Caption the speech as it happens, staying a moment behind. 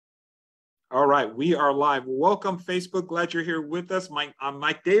All right, we are live. Welcome, Facebook. Glad you're here with us. I'm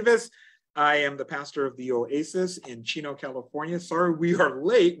Mike Davis. I am the pastor of the Oasis in Chino, California. Sorry we are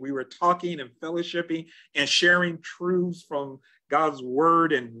late. We were talking and fellowshipping and sharing truths from God's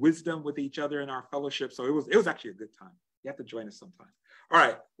word and wisdom with each other in our fellowship. So it was actually a good time. You have to join us sometime. All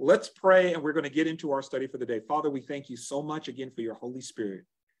right, let's pray, and we're going to get into our study for the day. Father, we thank you so much again for your Holy Spirit.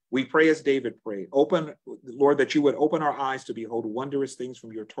 We pray as David prayed, Lord, that you would open our eyes to behold wondrous things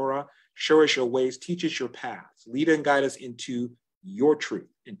from your Torah, show us your ways, teach us your paths, lead and guide us into your truth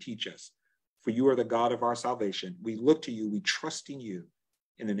and teach us. For you are the God of our salvation. We look to you, we trust in you,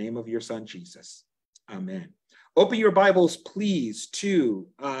 in the name of your son, Jesus. Amen. Open your Bibles, please, to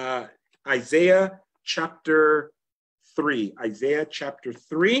Isaiah chapter 3. Isaiah chapter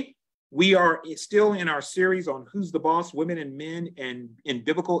 3. We are still in our series on who's the boss, women and men, and in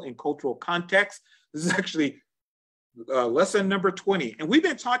biblical and cultural context. This is actually lesson number 20. And we've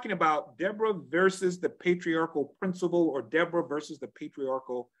been talking about Deborah versus the patriarchal principle, or Deborah versus the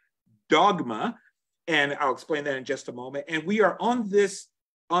patriarchal dogma. And I'll explain that in just a moment. And we are on this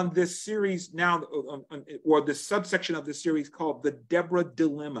series now, or this subsection of this series called the Deborah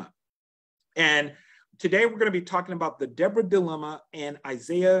Dilemma. And today we're going to be talking about the Deborah Dilemma and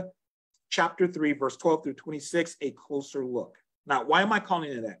Isaiah chapter 3, verse 12 through 26, a closer look. Now, why am I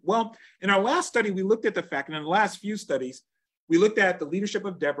calling it that? Well, in our last study, we looked at the fact, and in the last few studies, we looked at the leadership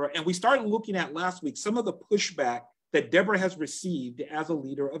of Deborah, and we started looking at last week some of the pushback that Deborah has received as a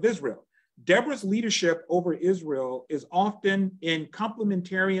leader of Israel. Deborah's leadership over Israel is often in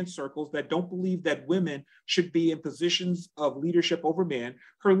complementarian circles that don't believe that women should be in positions of leadership over men.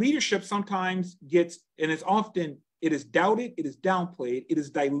 Her leadership sometimes gets, and it's often, it is doubted, it is downplayed, it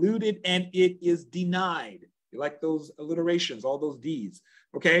is diluted, and it is denied. You like those alliterations, all those D's,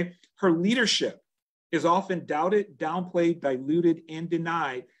 okay? Her leadership is often doubted, downplayed, diluted, and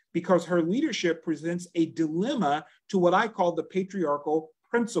denied because her leadership presents a dilemma to what I call the patriarchal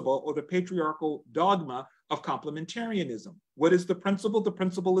principle, or the patriarchal dogma of complementarianism. What is the principle? The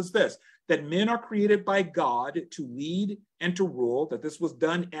principle is this, that men are created by God to lead and to rule, that this was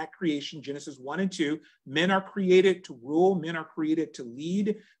done at creation, Genesis 1 and 2. Men are created to rule, men are created to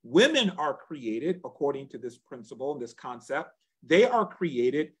lead. Women are created, according to this principle, this concept, they are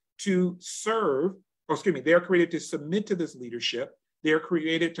created to serve, they are created to submit to this leadership. They are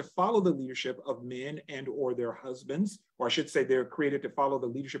created to follow the leadership of men and or their husbands, or I should say they're created to follow the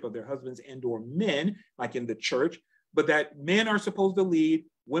leadership of their husbands and or men, like in the church, but that men are supposed to lead,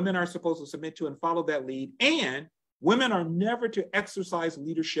 women are supposed to submit to and follow that lead, and women are never to exercise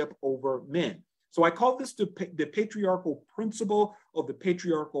leadership over men. So I call this the patriarchal principle of the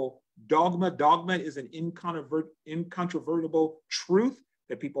patriarchal dogma. Dogma is an incontrovertible truth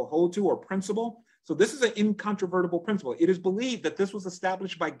that people hold to, or principle. So this is an incontrovertible principle. It is believed that this was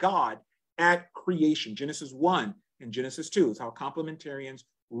established by God at creation, Genesis 1 and Genesis 2 is how complementarians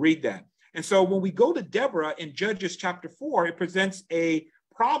read that. And so when we go to Deborah in Judges chapter 4, it presents a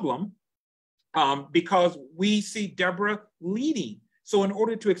problem because we see Deborah leading. So in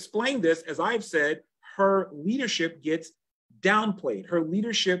order to explain this, as I've said, her leadership gets downplayed. Her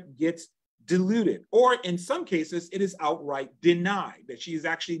leadership gets diluted, or in some cases, it is outright denied that she is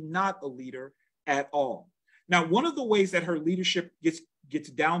actually not a leader at all. Now, one of the ways that her leadership gets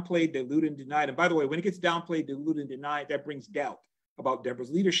downplayed, diluted, and denied, and by the way, when it gets downplayed, diluted, and denied, that brings doubt about Deborah's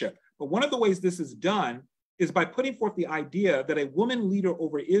leadership. But one of the ways this is done is by putting forth the idea that a woman leader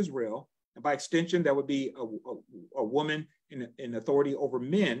over Israel, and by extension, that would be a woman in authority over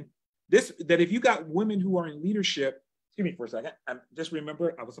men, that if you got women who are in leadership, excuse me for a second, just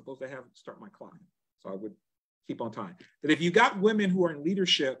remember I was supposed to start my clock, so I would keep on time. That if you got women who are in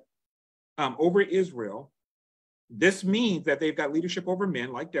leadership over Israel, this means that they've got leadership over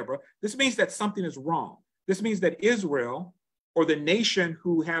men like Deborah. This means that something is wrong. This means that Israel, or the nation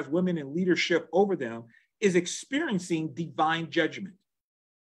who has women in leadership over them, is experiencing divine judgment.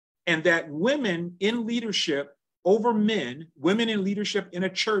 And that women in leadership over men, women in leadership in a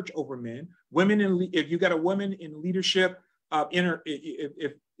church over men, if you got a woman in leadership,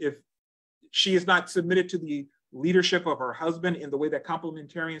 if she is not submitted to the leadership of her husband in the way that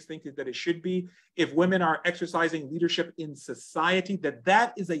complementarians think that it should be, if women are exercising leadership in society,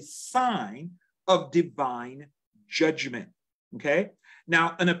 that is a sign of divine judgment, okay?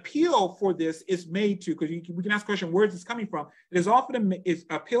 Now, an appeal for this is made to, because we can ask the question, where is this coming from? It is often,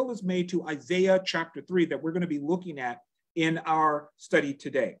 appeal is made to Isaiah chapter 3 that we're going to be looking at in our study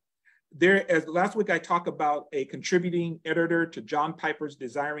today. As last week I talked about a contributing editor to John Piper's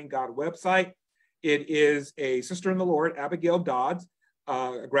Desiring God website. It is a sister in the Lord, Abigail Dodds,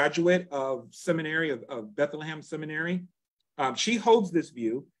 a graduate of seminary, of Bethlehem Seminary. She holds this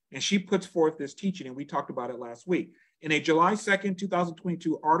view And she puts forth this teaching, and we talked about it last week. In a July 2nd,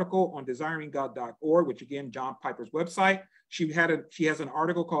 2022 article on desiringgod.org, which again, John Piper's website, she has an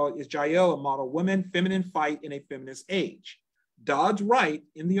article called, "Is Jael a Model Woman? Feminine Fight in a Feminist Age?" Dodd's right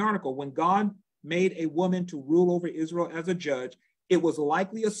in the article, when God made a woman to rule over Israel as a judge, it was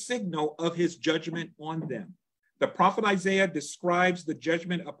likely a signal of his judgment on them. The prophet Isaiah describes the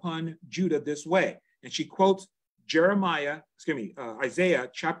judgment upon Judah this way, and she quotes Isaiah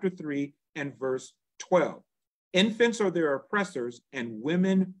chapter 3 and verse 12. "Infants are their oppressors, and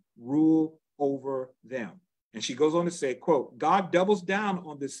women rule over them." And she goes on to say, quote, "God doubles down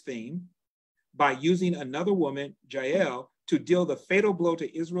on this theme by using another woman, Jael, to deal the fatal blow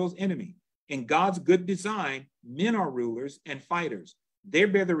to Israel's enemy. In God's good design, men are rulers and fighters. They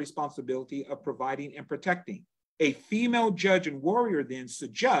bear the responsibility of providing and protecting. A female judge and warrior then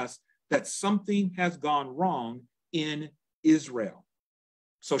suggests that something has gone wrong in Israel."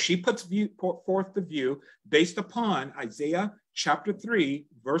 So she puts forth the view based upon Isaiah chapter 3,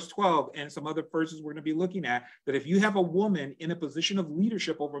 verse 12, and some other verses we're going to be looking at, that if you have a woman in a position of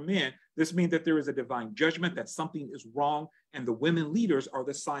leadership over men, this means that there is a divine judgment, that something is wrong, and the women leaders are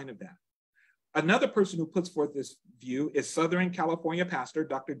the sign of that. Another person who puts forth this view is Southern California pastor,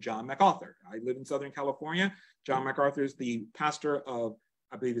 Dr. John MacArthur. I live in Southern California. John MacArthur is the pastor of,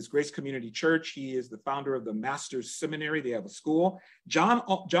 I believe it's Grace Community Church. He is the founder of the Master's Seminary. They have a school.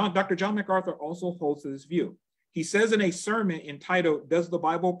 Dr. John MacArthur also holds this view. He says in a sermon entitled, "Does the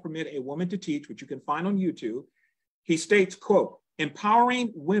Bible Permit a Woman to Teach?" which you can find on YouTube, he states, quote,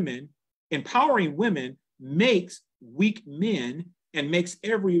 empowering women makes weak men and makes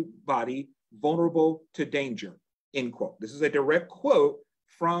everybody vulnerable to danger," end quote. This is a direct quote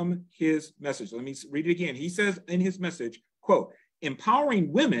from his message. Let me read it again. He says in his message, quote,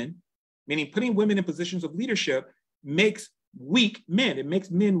 "Empowering women," meaning putting women in positions of leadership, makes weak men. It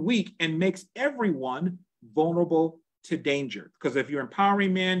makes men weak and makes everyone vulnerable to danger. Because if you're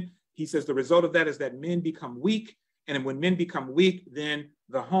empowering men, he says the result of that is that men become weak. And when men become weak, then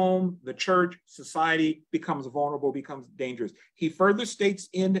the home, the church, society becomes vulnerable, becomes dangerous. He further states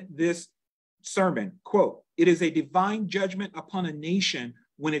in this sermon, quote, "It is a divine judgment upon a nation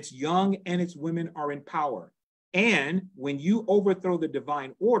when its young and its women are in power. And when you overthrow the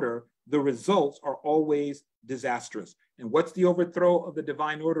divine order, the results are always disastrous." And what's the overthrow of the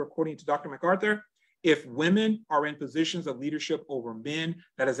divine order according to Dr. MacArthur? If women are in positions of leadership over men,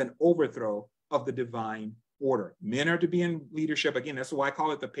 that is an overthrow of the divine order. Men are to be in leadership. Again, that's why I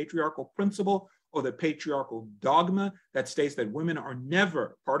call it the patriarchal principle or the patriarchal dogma that states that women are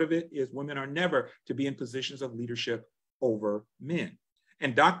never, part of it is women are never to be in positions of leadership over men.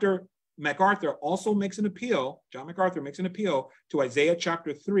 And Dr. MacArthur also makes an appeal, John MacArthur makes an appeal to Isaiah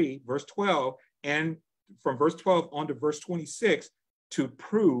chapter 3, verse 12, and from verse 12 on to verse 26 to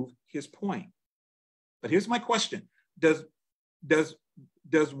prove his point. But here's my question. Does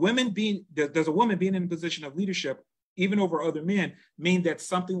a woman being in a position of leadership, even over other men, mean that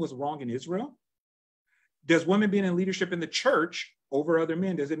something was wrong in Israel? Does women being in leadership in the church over other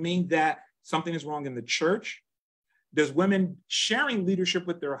men, does it mean that something is wrong in the church? Does women sharing leadership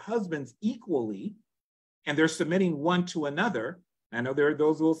with their husbands equally, and they're submitting one to another? I know there are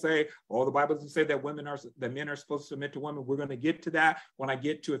those who will say, "Oh, the Bible doesn't say that men are supposed to submit to women." We're going to get to that when I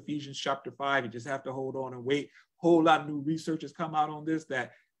get to Ephesians chapter 5. You just have to hold on and wait. A whole lot of new research has come out on this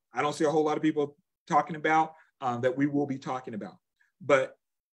that I don't see a whole lot of people talking about, that we will be talking about. But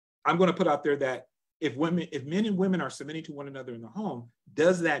I'm going to put out there that if men and women are submitting to one another in the home,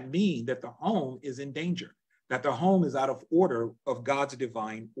 does that mean that the home is in danger, that the home is out of order of God's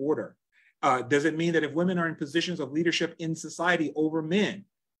divine order? Does it mean that if women are in positions of leadership in society over men,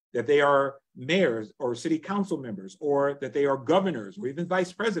 that they are mayors or city council members, or that they are governors or even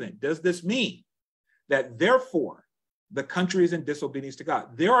vice president, does this mean that therefore the country is in disobedience to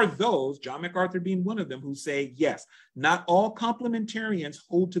God? There are those, John MacArthur being one of them, who say, yes, not all complementarians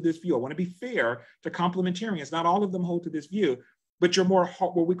hold to this view. I want to be fair to complementarians. Not all of them hold to this view, but your more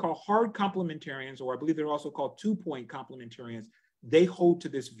what we call hard complementarians, or I believe they're also called two-point complementarians, they hold to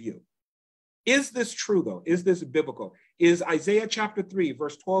this view. Is this true, though? Is this biblical? Is Isaiah chapter 3,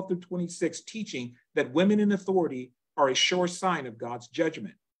 verse 12 through 26 teaching that women in authority are a sure sign of God's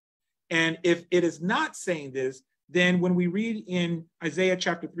judgment? And if it is not saying this, then when we read in Isaiah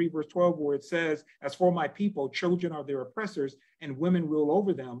chapter 3, verse 12, where it says, "As for my people, children are their oppressors, and women rule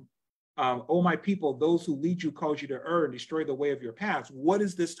over them. O my people, those who lead you cause you to err and destroy the way of your paths." What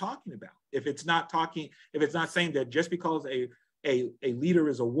is this talking about? If it's not saying that just because a leader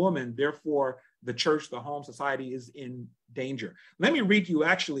is a woman, therefore the church, the home, society is in danger. Let me read you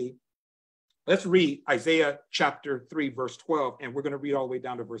actually Let's read Isaiah chapter 3, verse 12, and we're going to read all the way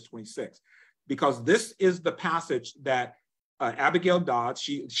down to verse 26, because this is the passage that Abigail Dodds,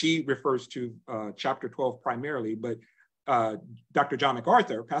 she refers to chapter 12 primarily, but Pastor John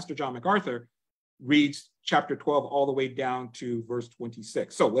MacArthur reads chapter 12 all the way down to verse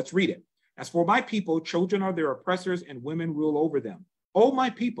 26. So let's read it. As for my people, children are their oppressors and women rule over them. O my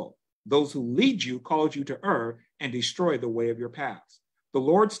people, those who lead you cause you to err and destroy the way of your paths. The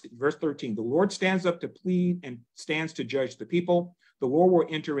Lord, verse 13, the Lord stands up to plead and stands to judge the people. The Lord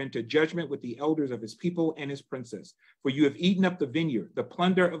will enter into judgment with the elders of his people and his princes. For you have eaten up the vineyard. The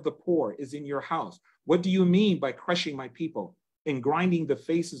plunder of the poor is in your house. What do you mean by crushing my people and grinding the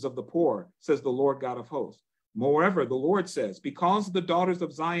faces of the poor, says the Lord God of hosts. Moreover, the Lord says, because the daughters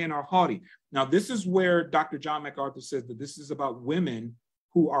of Zion are haughty. Now, this is where Dr. John MacArthur says that this is about women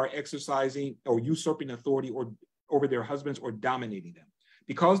who are exercising or usurping authority or over their husbands or dominating them.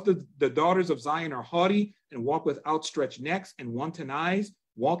 Because the daughters of Zion are haughty and walk with outstretched necks and wanton eyes,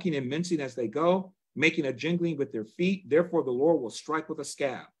 walking and mincing as they go, making a jingling with their feet, therefore the Lord will strike with a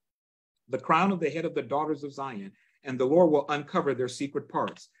scab the crown of the head of the daughters of Zion, and the Lord will uncover their secret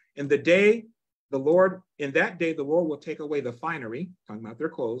parts. In that day, the Lord will take away the finery, talking about their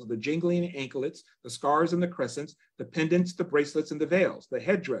clothes, the jingling anklets, the scars and the crescents, the pendants, the bracelets and the veils, the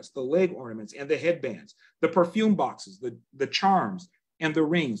headdress, the leg ornaments and the headbands, the perfume boxes, the charms and the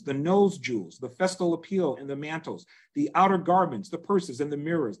rings, the nose jewels, the festal appeal and the mantles, the outer garments, the purses and the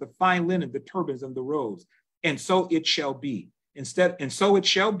mirrors, the fine linen, the turbans and the robes. And so it shall be. So it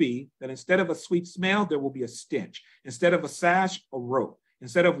shall be that instead of a sweet smell, there will be a stench. Instead of a sash, a rope.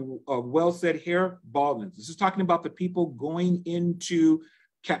 Instead of well-set hair, baldness. This is talking about the people going into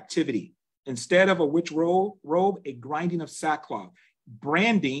captivity. Instead of a witch robe, a grinding of sackcloth.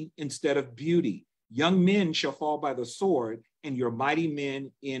 Branding instead of beauty. Young men shall fall by the sword, and your mighty men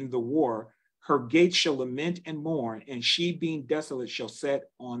in the war. Her gates shall lament and mourn, and she being desolate shall set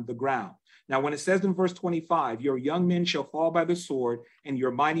on the ground. Now, when it says in verse 25, your young men shall fall by the sword, and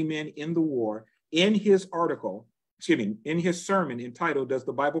your mighty men in the war, in his sermon entitled, Does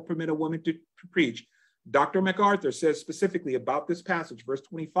the Bible Permit a Woman to Preach? Dr. MacArthur says specifically about this passage, verse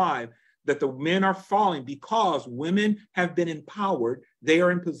 25, that the men are falling because women have been empowered. They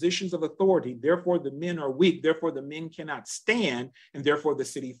are in positions of authority. Therefore, the men are weak. Therefore, the men cannot stand, and therefore the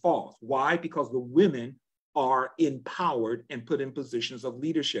city falls. Why? Because the women are empowered and put in positions of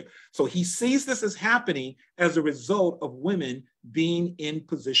leadership. So he sees this as happening as a result of women being in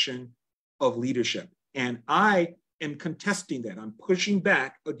position of leadership. And I am contesting that. I'm pushing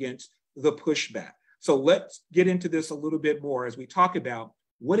back against the pushback. So let's get into this a little bit more as we talk about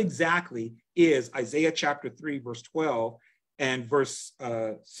what exactly is Isaiah chapter 3, verse 12 and verse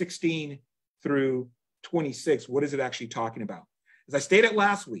 16 through 26. What is it actually talking about? As I stated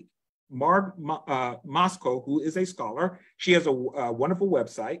last week, Marg Moscow, who is a scholar, she has a wonderful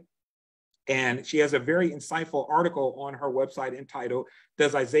website, and she has a very insightful article on her website entitled,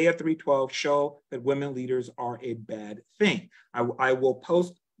 Does Isaiah 3:12 Show That Women Leaders Are a Bad Thing? I will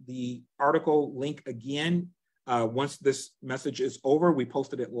post the article link again once this message is over. We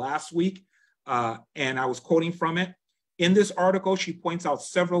posted it last week, and I was quoting from it. In this article, she points out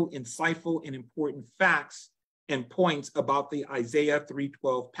several insightful and important facts and points about the Isaiah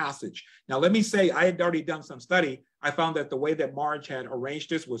 3:12 passage. Now, let me say, I had already done some study. I found that the way that Marge had arranged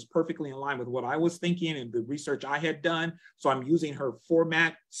this was perfectly in line with what I was thinking and the research I had done. So I'm using her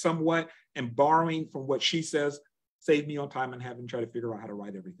format somewhat and borrowing from what she says, save me on time and having to try to figure out how to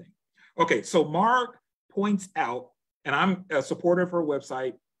write everything. Okay, so Marg points out, and I'm a supporter of her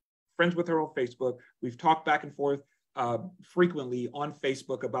website, friends with her on Facebook. We've talked back and forth frequently on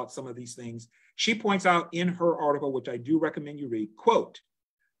Facebook about some of these things. She points out in her article, which I do recommend you read, quote,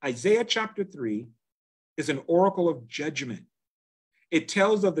 Isaiah chapter 3 is an oracle of judgment. It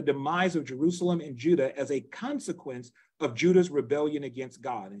tells of the demise of Jerusalem and Judah as a consequence of Judah's rebellion against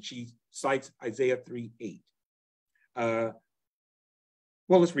God. And she cites Isaiah 3:8.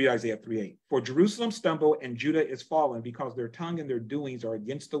 Well, let's read Isaiah 3:8. For Jerusalem stumbled and Judah is fallen because their tongue and their doings are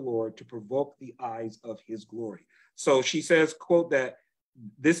against the Lord to provoke the eyes of his glory. So she says, quote, that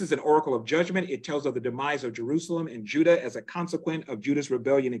this is an oracle of judgment. It tells of the demise of Jerusalem and Judah as a consequence of Judah's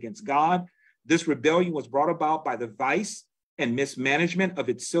rebellion against God. This rebellion was brought about by the vice and mismanagement of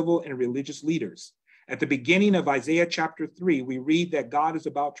its civil and religious leaders. At the beginning of Isaiah chapter 3, we read that God is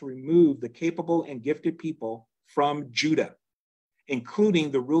about to remove the capable and gifted people from Judah, including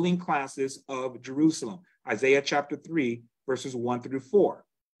the ruling classes of Jerusalem. Isaiah chapter 3, verses 1 through 4.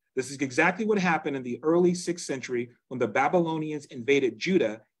 This is exactly what happened in the early 6th century when the Babylonians invaded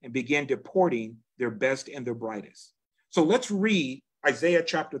Judah and began deporting their best and their brightest. So let's read Isaiah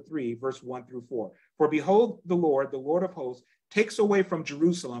chapter 3, verse 1 through 4. For behold, the Lord of hosts, takes away from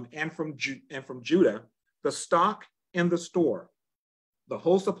Jerusalem and from Judah the stock and the store, the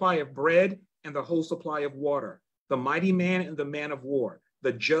whole supply of bread and the whole supply of water, the mighty man and the man of war,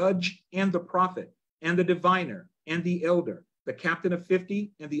 the judge and the prophet, and the diviner and the elder, the captain of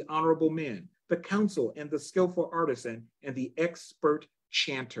 50 and the honorable men, the counsel and the skillful artisan, and the expert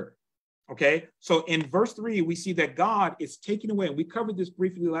chanter. Okay, so in verse 3, we see that God is taking away, and we covered this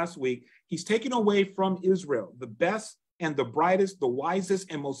briefly last week, he's taking away from Israel the best and the brightest, the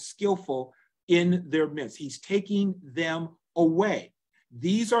wisest and most skillful in their midst. He's taking them away.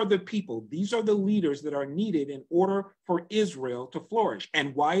 These are the people, these are the leaders that are needed in order for Israel to flourish.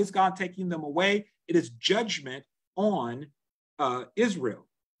 And why is God taking them away? It is judgment on Israel,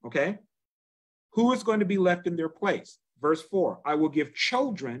 okay? Who is going to be left in their place? Verse 4, I will give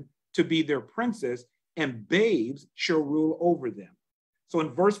children to be their princes, and babes shall rule over them. So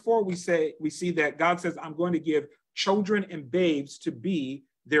in verse 4, we see that God says, I'm going to give children and babes to be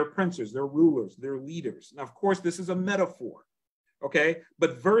their princes, their rulers, their leaders. Now, of course, this is a metaphor, okay?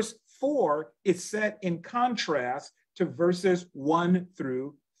 But verse 4 is set in contrast to verses 1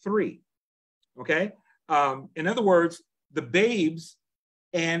 through 3, okay? In other words, the babes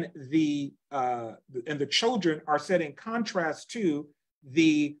and the children are set in contrast to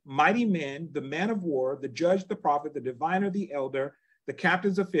the mighty men, the man of war, the judge, the prophet, the diviner, the elder, the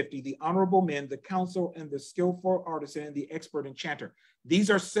captains of 50, the honorable men, the counsel, and the skillful artisan, and the expert enchanter.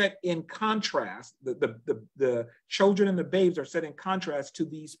 These are set in contrast. The children and the babes are set in contrast to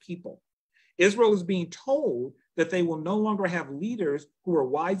these people. Israel is being told that they will no longer have leaders who are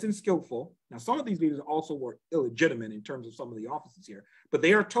wise and skillful. Now, some of these leaders also were illegitimate in terms of some of the offices here, but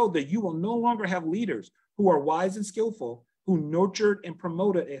they are told that you will no longer have leaders who are wise and skillful, who nurtured and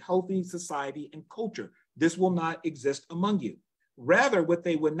promoted a healthy society and culture. This will not exist among you. Rather, what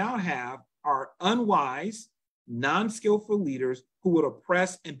they would now have are unwise, non-skillful leaders who would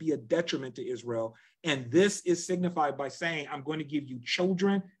oppress and be a detriment to Israel. And this is signified by saying, I'm going to give you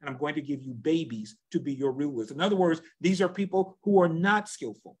children and I'm going to give you babies to be your rulers. In other words, these are people who are not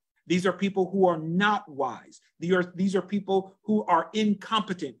skillful. These are people who are not wise. These are people who are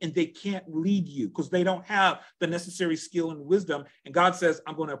incompetent and they can't lead you because they don't have the necessary skill and wisdom. And God says,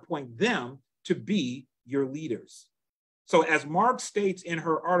 I'm going to appoint them to be your leaders. So as Mark states in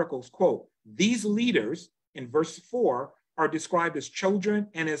her articles, quote, these leaders in verse 4 are described as children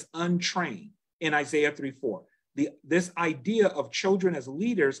and as untrained in Isaiah 3:4. This idea of children as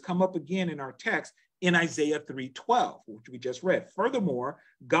leaders come up again in our text in Isaiah 3:12, which we just read. Furthermore,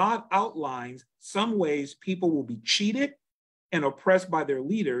 God outlines some ways people will be cheated and oppressed by their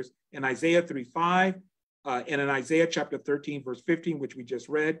leaders in Isaiah 3:5 and in Isaiah chapter 13, verse 15, which we just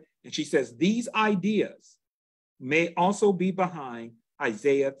read. And she says, these ideas may also be behind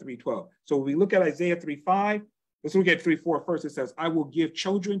Isaiah 3:12. So when we look at Isaiah 3:5, let's look at 3:4 first. It says, I will give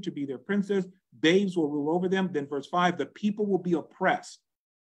children to be their princes, babes will rule over them. Then verse 5, the people will be oppressed,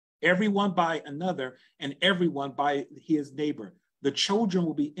 everyone by another and everyone by his neighbor. The children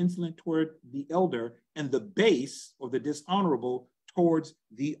will be insolent toward the elder and the base or the dishonorable towards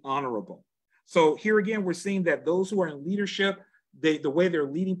the honorable. So here again, we're seeing that those who are in leadership, the way they're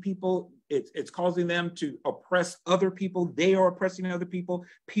leading people, it's causing them to oppress other people. They are oppressing other people.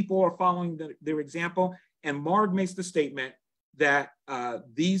 People are following their example. And Mark makes the statement that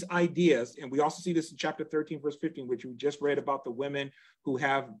these ideas, and we also see this in chapter 13, verse 15, which we just read about the women who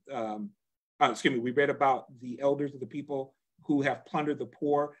have, we read about the elders of the people who have plundered the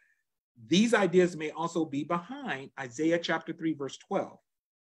poor. These ideas may also be behind Isaiah chapter 3, verse 12.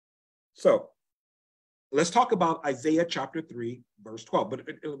 So let's talk about Isaiah chapter 3, verse 12. But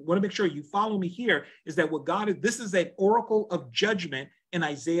I want to make sure you follow me here is that what God is, this is an oracle of judgment in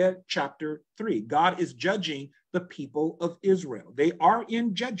Isaiah chapter 3. God is judging the people of Israel. They are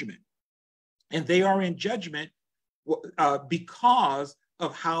in judgment. And they are in judgment because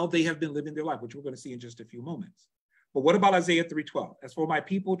of how they have been living their life, which we're going to see in just a few moments. But what about Isaiah 3:12? As for my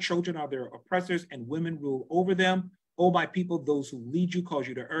people, children are their oppressors and women rule over them. O my people, those who lead you cause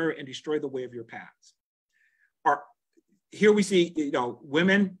you to err and destroy the way of your paths. Here we see,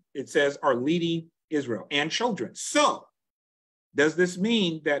 women, it says, are leading Israel and children. So does this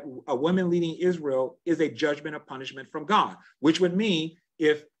mean that a woman leading Israel is a judgment or punishment from God? Which would mean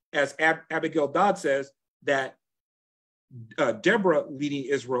if, as Abigail Dodd says, that Deborah leading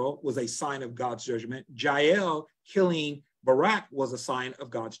Israel was a sign of God's judgment, Jael killing Barak was a sign of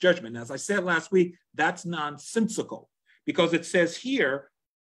God's judgment. And as I said last week, that's nonsensical because it says here,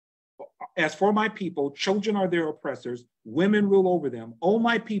 as for my people, children are their oppressors, women rule over them. O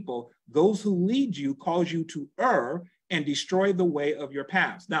my people, those who lead you cause you to err and destroy the way of your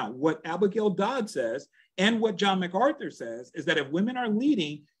paths. Now, what Abigail Dodd says and what John MacArthur says is that if women are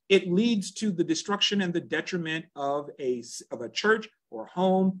leading, it leads to the destruction and the detriment of a church or a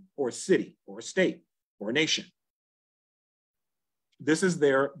home or a city or a state or a nation. This is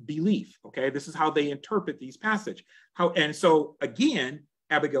their belief, okay? This is how they interpret these passages. And so again,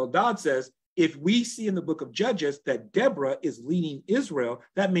 Abigail Dodd says, if we see in the book of Judges that Deborah is leading Israel,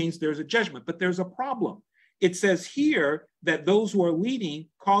 that means there's a judgment, but there's a problem. It says here that those who are leading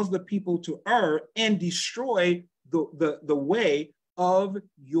cause the people to err and destroy the way of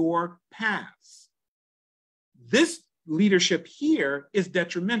your paths. This leadership here is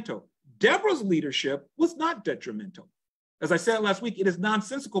detrimental. Deborah's leadership was not detrimental. As I said last week, it is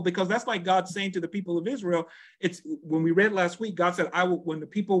nonsensical because that's like God saying to the people of Israel, it's when we read last week, God said, when the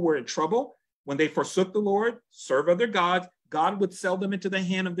people were in trouble, when they forsook the Lord, serve other gods, God would sell them into the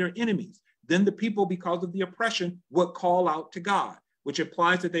hand of their enemies. Then the people, because of the oppression, would call out to God, which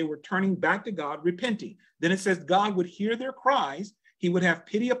implies that they were turning back to God, repenting. Then it says God would hear their cries, he would have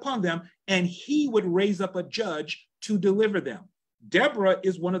pity upon them, and he would raise up a judge to deliver them. Deborah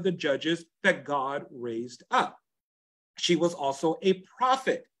is one of the judges that God raised up. She was also a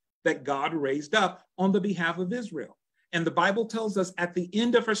prophet that God raised up on the behalf of Israel. And the Bible tells us at the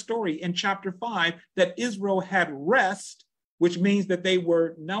end of her story in chapter 5 that Israel had rest, which means that they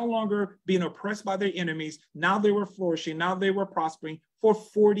were no longer being oppressed by their enemies. Now they were flourishing. Now they were prospering for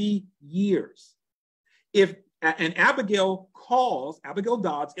 40 years. And Abigail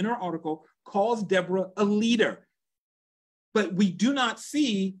Dodds in her article calls Deborah a leader. But we do not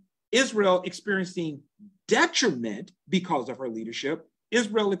see Israel experiencing detriment because of her leadership.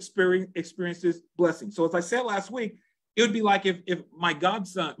 Israel experiences blessing. So as I said last week, it would be like if my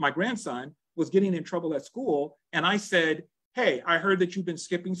grandson was getting in trouble at school and I said, hey, I heard that you've been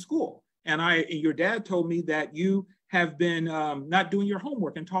skipping school. And your dad told me that you have been not doing your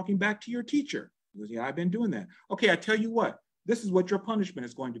homework and talking back to your teacher. He goes, yeah, I've been doing that. Okay, I tell you what, this is what your punishment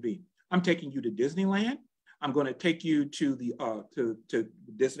is going to be. I'm taking you to Disneyland. I'm going to take you to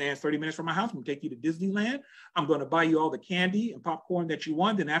Disneyland, 30 minutes from my house. I'm going to take you to Disneyland. I'm going to buy you all the candy and popcorn that you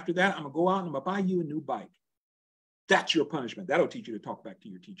want. And after that, I'm going to go out and I'm going to buy you a new bike. That's your punishment. That'll teach you to talk back to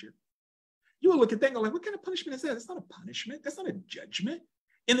your teacher. You will look at that and go like, what kind of punishment is that? That's not a punishment. That's not a judgment.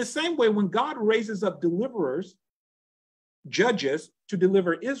 In the same way, when God raises up deliverers, judges to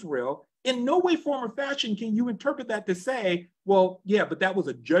deliver Israel, in no way, form, or fashion can you interpret that to say, well, yeah, but that was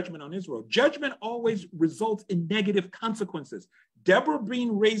a judgment on Israel. Judgment always results in negative consequences. Deborah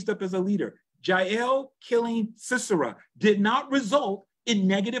being raised up as a leader, Jael killing Sisera did not result in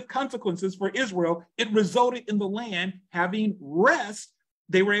negative consequences for Israel. It resulted in the land having rest.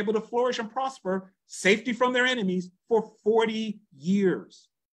 They were able to flourish and prosper, safety from their enemies for 40 years.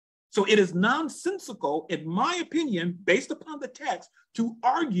 So it is nonsensical, in my opinion, based upon the text, to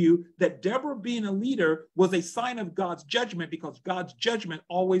argue that Deborah being a leader was a sign of God's judgment, because God's judgment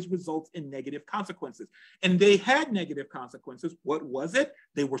always results in negative consequences. And they had negative consequences. What was it?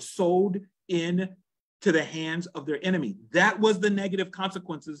 They were sold into the hands of their enemy. That was the negative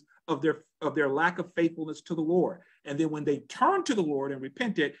consequences of their lack of faithfulness to the Lord. And then when they turned to the Lord and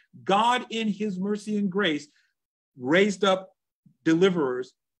repented, God in his mercy and grace raised up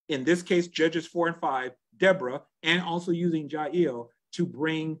deliverers, in this case, Judges 4 and 5, Deborah, and also using Jael to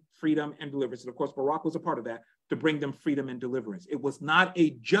bring freedom and deliverance. And of course, Barak was a part of that, to bring them freedom and deliverance. It was not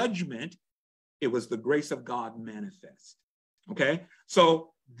a judgment. It was the grace of God manifest. Okay?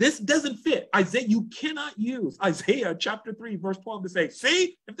 So this doesn't fit. Isaiah, you cannot use Isaiah chapter 3, verse 12 to say,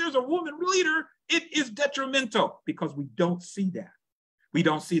 see, if there's a woman leader, it is detrimental, because we don't see that. We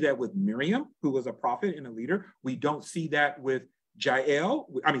don't see that with Miriam, who was a prophet and a leader. We don't see that with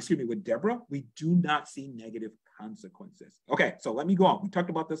with Deborah. We do not see negative consequences. Okay, so let me go on. We talked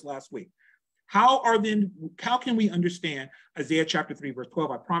about this last week. How can we understand Isaiah chapter 3, verse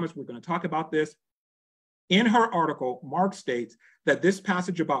 12? I promise we're going to talk about this. In her article, Mark states that this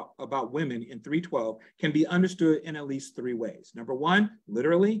passage about women in 3:12 can be understood in at least three ways. Number one,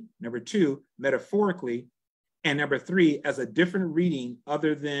 literally. Number two, metaphorically. And number three, as a different reading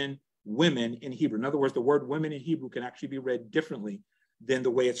other than women in Hebrew. In other words, the word women in Hebrew can actually be read differently than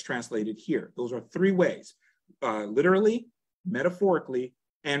the way it's translated here. Those are three ways: literally, metaphorically,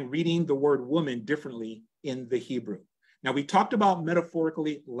 and reading the word woman differently in the Hebrew. Now, we talked about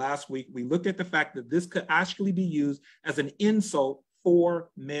metaphorically last week. We looked at the fact that this could actually be used as an insult for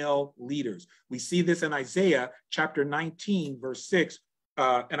male leaders. We see this in Isaiah chapter 19, verse 6.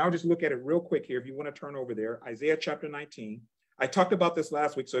 And I'll just look at it real quick here. If you want to turn over there, Isaiah chapter 19. I talked about this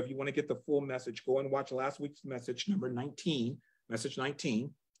last week, so if you want to get the full message, go and watch last week's message, number 19, message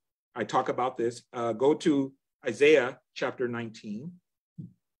 19. I talk about this. Go to Isaiah chapter 19,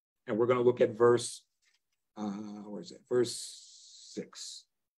 and we're going to look at verse, where is it? Verse 6.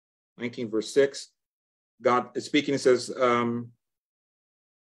 19, verse 6. God is speaking. It says, oh,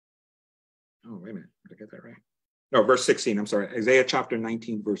 wait a minute. Did I get that right? No, verse 16. I'm sorry. Isaiah chapter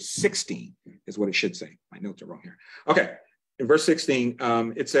 19, verse 16 is what it should say. My notes are wrong here. Okay. In verse 16,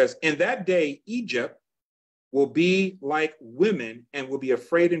 it says, in that day, Egypt will be like women and will be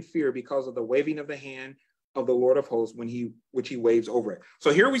afraid and fear because of the waving of the hand of the Lord of hosts which he waves over it.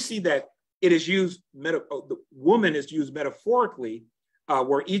 So here we see that it is used, the woman is used metaphorically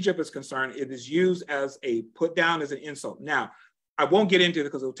where Egypt is concerned. It is used as a put down as an insult. Now, I won't get into it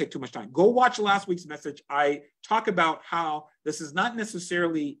because it will take too much time. Go watch last week's message. I talk about how this is not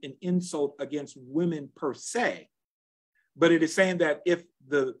necessarily an insult against women per se, but it is saying that if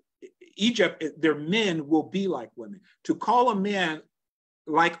Egypt, their men will be like women. To call a man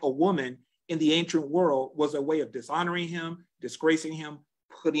like a woman in the ancient world was a way of dishonoring him, disgracing him,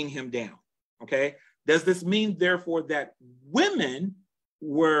 putting him down. Okay. Does this mean, therefore, that women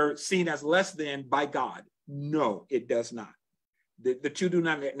were seen as less than by God? No, it does not. The two do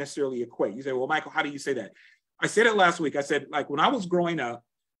not necessarily equate. You say, well, Michael, how do you say that? I said it last week. I said, like, when I was growing up,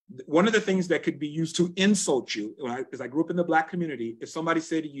 one of the things that could be used to insult you, as I grew up in the Black community, if somebody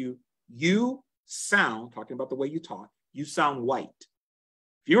said to you, you sound, talking about the way you talk, you sound white.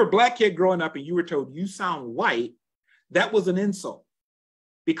 If you were a Black kid growing up and you were told you sound white, that was an insult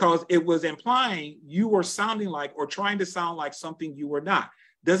because it was implying you were sounding like or trying to sound like something you were not.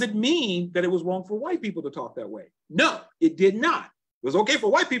 Does it mean that it was wrong for white people to talk that way? No, it did not. It was okay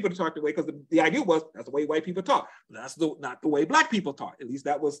for white people to talk that way because the idea was that's the way white people talk. That's not the way Black people talk. At least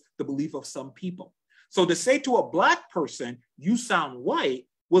that was the belief of some people. So to say to a Black person, you sound white,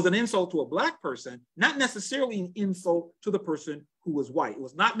 was an insult to a Black person, not necessarily an insult to the person who was white. It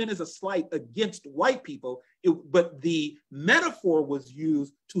was not meant as a slight against white people, but the metaphor was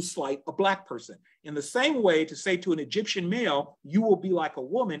used to slight a Black person. In the same way, to say to an Egyptian male, you will be like a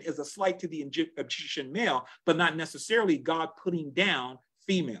woman, is a slight to the Egyptian male, but not necessarily God putting down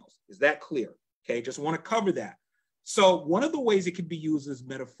females. Is that clear? Okay, just want to cover that. So one of the ways it can be used is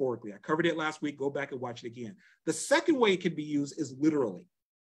metaphorically. I covered it last week. Go back and watch it again. The second way it can be used is literally.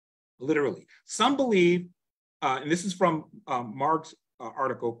 Literally. Some believe, and this is from Mark's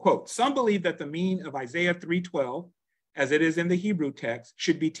article, quote, some believe that the meaning of Isaiah 3:12, as it is in the Hebrew text,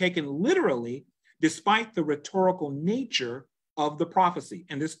 should be taken literally despite the rhetorical nature of the prophecy.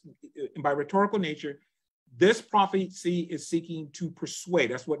 And by rhetorical nature, this prophecy is seeking to persuade.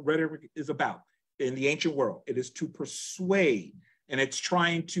 That's what rhetoric is about in the ancient world. It is to persuade, and it's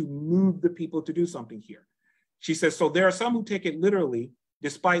trying to move the people to do something here. She says, so there are some who take it literally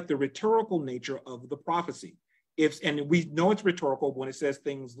despite the rhetorical nature of the prophecy. And we know it's rhetorical when it says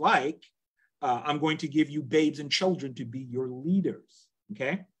things like, I'm going to give you babes and children to be your leaders,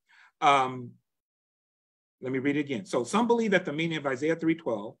 okay? Let me read it again. So some believe that the meaning of Isaiah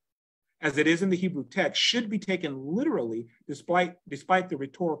 3:12, as it is in the Hebrew text, should be taken literally despite the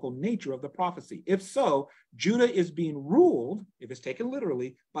rhetorical nature of the prophecy. If so, Judah is being ruled, if it's taken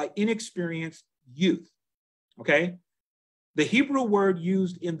literally, by inexperienced youth, okay? The Hebrew word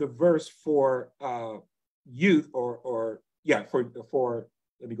used in the verse for youth, for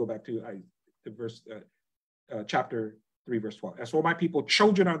let me go back to the verse, chapter 3, verse 12. As for my people,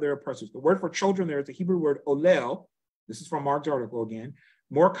 children are their oppressors. The word for children there is the Hebrew word olel. This is from Mark's article again.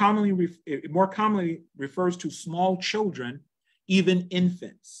 More commonly refers to small children, even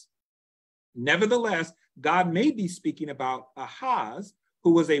infants. Nevertheless, God may be speaking about Ahaz,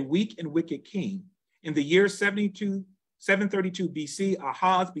 who was a weak and wicked king. In the year 732 BC,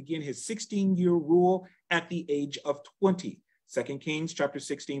 Ahaz began his 16-year rule at the age of 20. 2 Kings chapter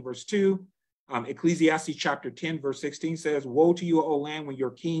 16, verse 2. Ecclesiastes chapter 10, verse 16 says, woe to you, O land, when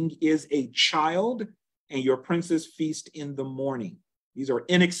your king is a child and your princes feast in the morning. These are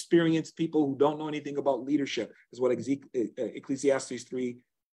inexperienced people who don't know anything about leadership, is what Ecclesiastes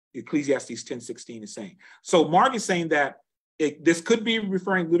 10:16 is saying. So Mark is saying that this could be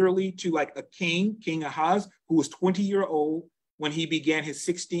referring literally to like a king, King Ahaz, who was 20 years old when he began his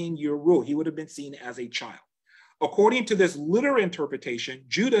 16-year rule. He would have been seen as a child. According to this literal interpretation,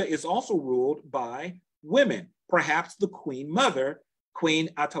 Judah is also ruled by women, perhaps the queen mother, Queen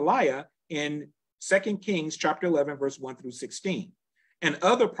Athaliah, in 2 Kings chapter 11, verse 1 through 16, and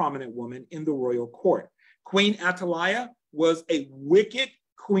other prominent women in the royal court. Queen Athaliah was a wicked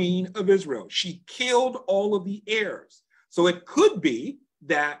queen of Israel. She killed all of the heirs. So it could be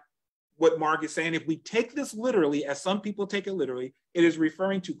that what Mark is saying, if we take this literally, as some people take it literally, it is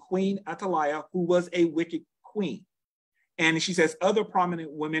referring to Queen Athaliah, who was a wicked queen. And she says other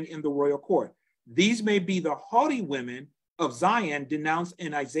prominent women in the royal court. These may be the haughty women of Zion denounced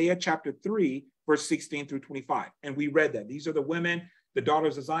in Isaiah chapter 3, verse 16 through 25. And we read that. These are the women, the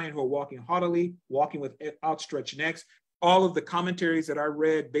daughters of Zion, who are walking haughtily, walking with outstretched necks. All of the commentaries that I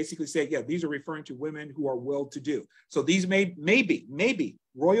read basically say, yeah, these are referring to women who are well-to-do. So these may be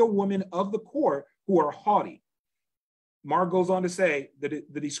royal women of the court who are haughty. Mark goes on to say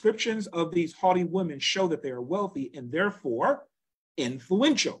that the descriptions of these haughty women show that they are wealthy and therefore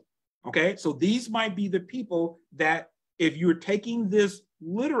influential. Okay, so these might be the people that, if you're taking this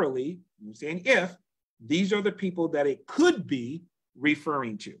literally, I'm saying if, these are the people that it could be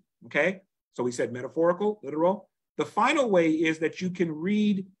referring to. Okay, so we said metaphorical, literal. The final way is that you can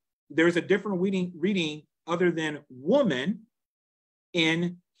read, there's a different reading other than woman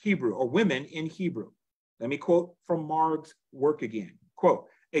in Hebrew, or women in Hebrew. Let me quote from Marg's work again. Quote,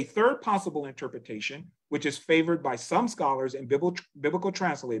 a third possible interpretation, which is favored by some scholars and biblical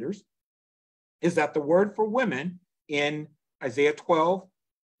translators, is that the word for women in Isaiah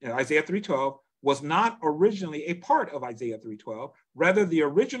 3:12 was not originally a part of Isaiah 3:12. Rather, the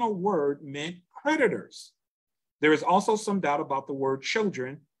original word meant creditors. There is also some doubt about the word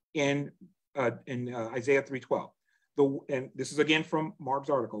children in Isaiah 3:12. And this is again from Mark's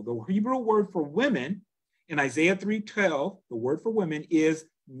article. The Hebrew word for women in Isaiah 3:12, the word for women is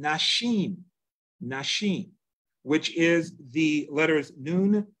nashim, which is the letters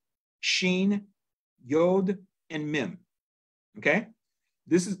nun, shin, yod, and mem. Okay,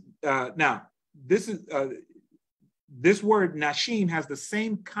 this word nashim has the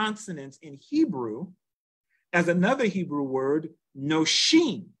same consonants in Hebrew as another Hebrew word,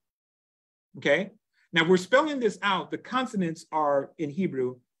 noshim. Okay, now we're spelling this out. The consonants are in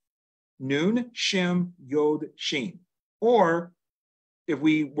Hebrew nun, shem, yod, shin. Or if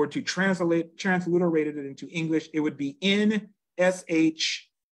we were to transliterate it into English, it would be N, S, H,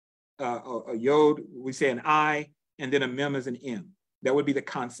 a yod, we say an I, and then a mem is an M. That would be the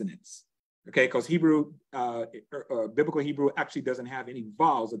consonants. Okay, because Hebrew, biblical Hebrew actually doesn't have any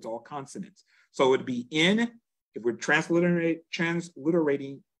vowels, it's all consonants. So it would be N, if we're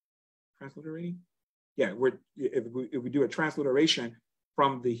transliterating? Yeah, if we do a transliteration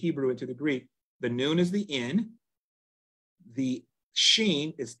from the Hebrew into the Greek, the nun is the N, the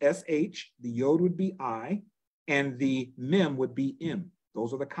shin is SH, the yod would be I, and the mem would be M.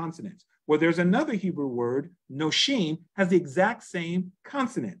 Those are the consonants. Well, there's another Hebrew word, noshim, has the exact same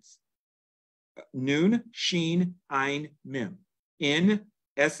consonants. Nun, shin, ein, mem. N,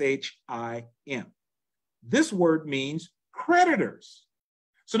 SH, I, M. This word means creditors.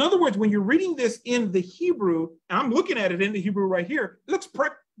 So in other words, when you're reading this in the Hebrew, and I'm looking at it in the Hebrew right here, it looks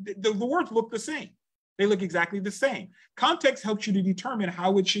the words look the same. They look exactly the same. Context helps you to determine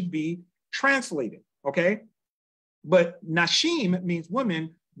how it should be translated, okay? But nashim means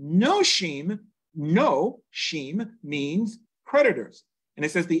women, no shim means creditors. And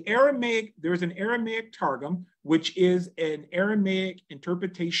it says there's an Aramaic targum, which is an Aramaic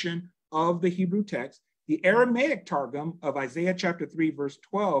interpretation of the Hebrew text. The Aramaic targum of Isaiah chapter 3, verse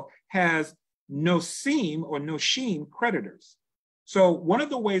 12 has nosim or noshim, creditors. So one of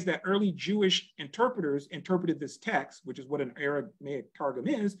the ways that early Jewish interpreters interpreted this text, which is what an Aramaic targum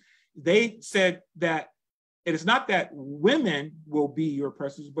is, they said that it is not that women will be your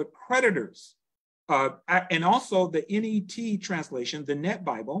oppressors, but creditors. And also the NET translation, the Net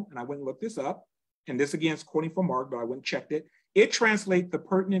Bible, and I went and looked this up, and this again is quoting from Mark, but I went and checked it. It translates the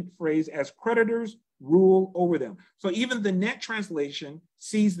pertinent phrase as creditors rule over them. So even the Net translation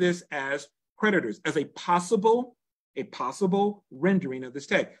sees this as creditors, as a possible rendering of this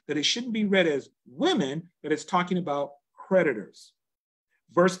text, that it shouldn't be read as women, that it's talking about creditors.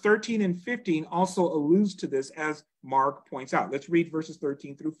 Verse 13 and 15 also alludes to this, as Mark points out. Let's read verses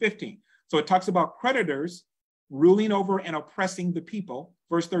 13 through 15. So it talks about creditors ruling over and oppressing the people.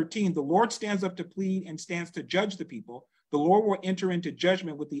 Verse 13, the Lord stands up to plead and stands to judge the people. The Lord will enter into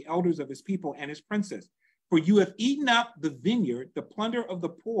judgment with the elders of his people and his princes. For you have eaten up the vineyard, the plunder of the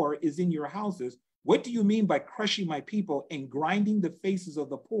poor is in your houses. What do you mean by crushing my people and grinding the faces of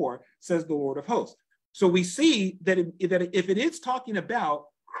the poor, says the Lord of hosts. So we see that if it is talking about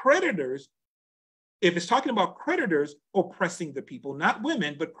creditors, if it's talking about creditors oppressing the people, not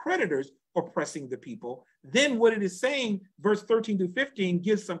women, but creditors oppressing the people, then what it is saying, verse 13 to 15,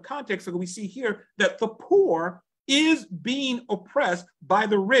 gives some context. So we see here that the poor is being oppressed by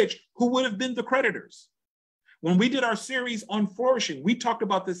the rich, who would have been the creditors. When we did our series on flourishing, we talked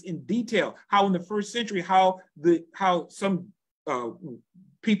about this in detail, how in the first century, how some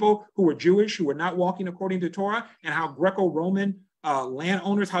people who were Jewish, who were not walking according to Torah, and how Greco-Roman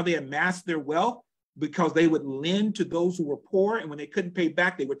landowners, how they amassed their wealth because they would lend to those who were poor, and when they couldn't pay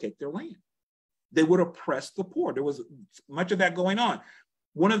back, they would take their land. They would oppress the poor. There was much of that going on.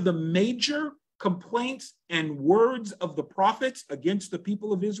 One of the major complaints and words of the prophets against the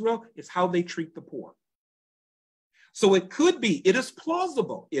people of Israel is how they treat the poor. So it is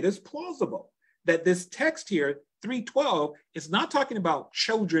plausible that this text here, 3:12, is not talking about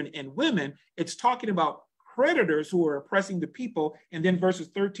children and women. It's talking about creditors who are oppressing the people. And then verses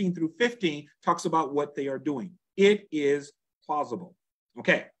 13 through 15 talks about what they are doing. It is plausible.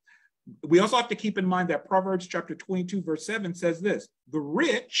 Okay. We also have to keep in mind that Proverbs chapter 22, verse 7 says this: the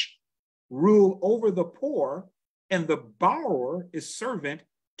rich rule over the poor, and the borrower is servant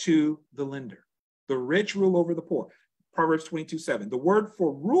to the lender. The rich rule over the poor. Proverbs 22:7. The word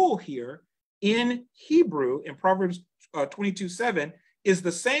for rule here in Hebrew in Proverbs 22:7 is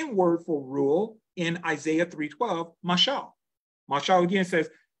the same word for rule in Isaiah 3:12, mashal. Mashal again says,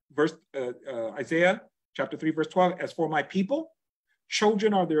 Isaiah chapter 3, verse 12, as for my people,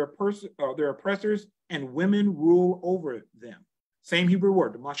 children are their oppressors, and women rule over them. Same Hebrew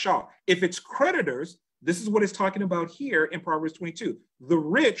word, mashal. If it's creditors, this is what it's talking about here in Proverbs 22. The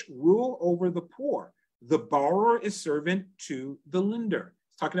rich rule over the poor. The borrower is servant to the lender.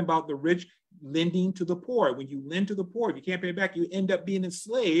 It's talking about the rich lending to the poor. When you lend to the poor, if you can't pay it back, you end up being a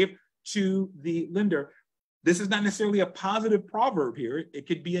slave to the lender. This is not necessarily a positive proverb here. It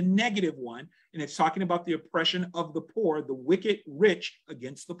could be a negative one. And it's talking about the oppression of the poor, the wicked rich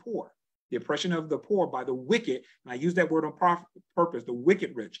against the poor. The oppression of the poor by the wicked. And I use that word on purpose, the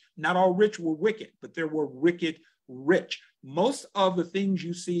wicked rich. Not all rich were wicked, but there were wicked rich. Most of the things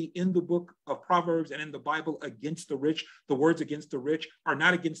you see in the book of Proverbs and in the Bible against the rich, the words against the rich are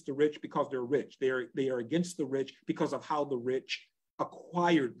not against the rich because they're rich. They are against the rich because of how the rich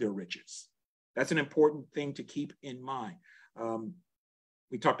acquired their riches. That's an important thing to keep in mind.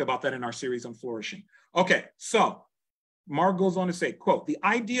 We talked about that in our series on flourishing. Okay, so Mark goes on to say, quote, the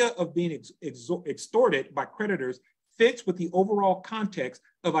idea of being extorted by creditors fits with the overall context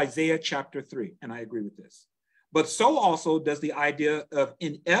of Isaiah chapter 3, and I agree with this. But so also does the idea of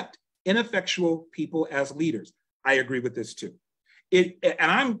inept, ineffectual people as leaders. I agree with this too.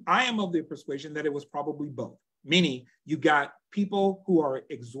 I am of the persuasion that it was probably both, meaning you got people who are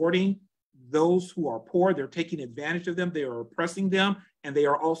exhorting those who are poor, they're taking advantage of them, they are oppressing them, and they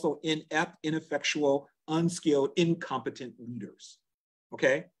are also inept, ineffectual, unskilled, incompetent leaders.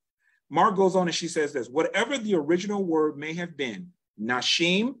 Okay? Mark goes on and she says this: whatever the original word may have been,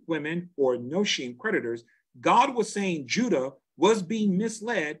 nashim, women, or noshim, creditors, God was saying Judah was being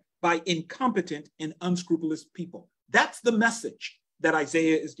misled by incompetent and unscrupulous people. That's the message that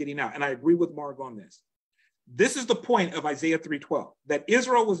Isaiah is getting out. And I agree with Mark on this. This is the point of Isaiah 3:12, that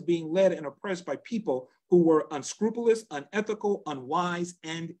Israel was being led and oppressed by people who were unscrupulous, unethical, unwise,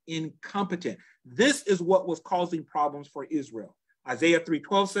 and incompetent. This is what was causing problems for Israel. Isaiah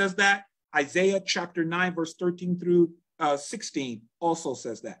 3:12 says that. Isaiah chapter 9, verse 13 through 16 also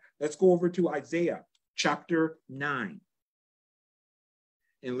says that. Let's go over to Isaiah chapter 9.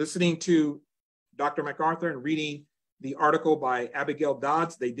 In listening to Dr. MacArthur and reading the article by Abigail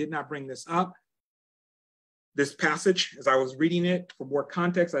Dodds, they did not bring this up. This passage, as I was reading it for more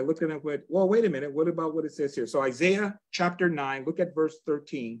context, I looked at it and went, well, wait a minute, what about what it says here? So Isaiah chapter 9, look at verse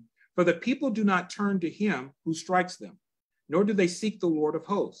 13. For the people do not turn to him who strikes them, nor do they seek the Lord of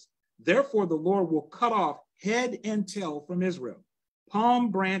hosts. Therefore, the Lord will cut off head and tail from Israel, palm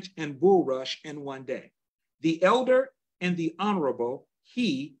branch and bulrush in one day. The elder and the honorable,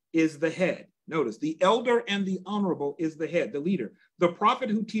 he is the head. Notice, the elder and the honorable is the head, the leader. The prophet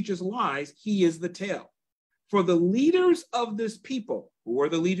who teaches lies, he is the tail. For the leaders of this people, who are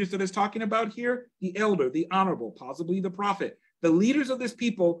the leaders that it's talking about here? The elder, the honorable, possibly the prophet. The leaders of this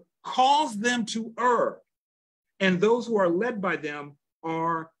people cause them to err, and those who are led by them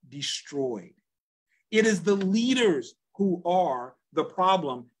are destroyed. It is the leaders who are the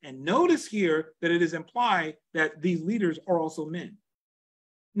problem. And notice here that it is implied that these leaders are also men.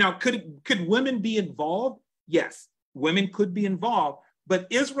 Now, could women be involved? Yes, women could be involved, but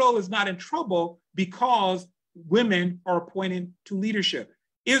Israel is not in trouble because women are appointed to leadership.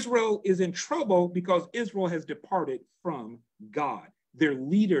 Israel is in trouble because Israel has departed from God. Their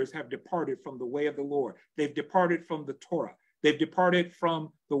leaders have departed from the way of the Lord. They've departed from the Torah. They've departed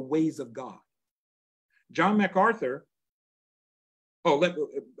from the ways of God. John MacArthur,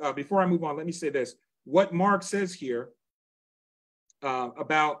 before I move on, let me say this. What Mark says here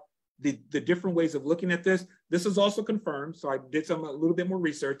about the different ways of looking at this is also confirmed. So I did a little bit more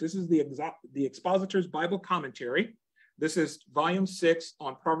research. This is the Expositor's Bible Commentary. This is volume 6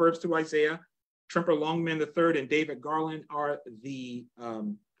 on Proverbs through Isaiah. Tremper Longman III and David Garland are the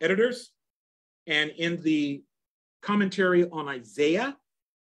editors. And in the commentary on Isaiah,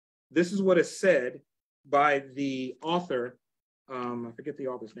 this is what is said by the author. I forget the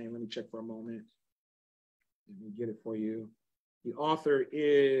author's name. Let me check for a moment. Let me get it for you. The author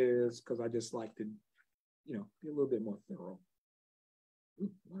is, because I just like to, be a little bit more thorough.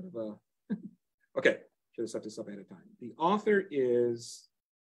 Ooh, a lot of okay, should have set this up ahead of time. The author is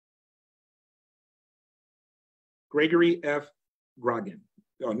Gregory F. Grogan.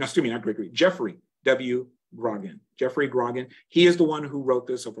 Oh, no, excuse me, not Gregory. Jeffrey W. Grogan. Jeffrey Grogan. He is the one who wrote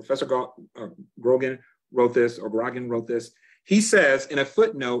this. So Professor Grogan wrote this, or Grogan wrote this. He says in a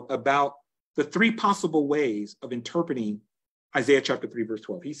footnote about the three possible ways of interpreting Isaiah chapter 3, verse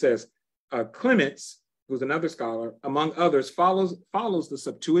 12. He says, Clements, who's another scholar, among others, follows the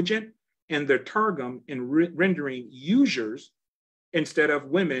Septuagint and the Targum in rendering users instead of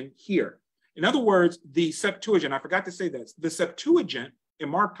women here. In other words, the Septuagint, I forgot to say this, the Septuagint,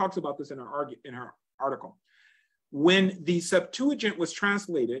 and Mark talks about this in our article, when the Septuagint was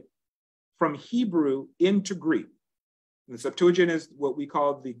translated from Hebrew into Greek, and the Septuagint is what we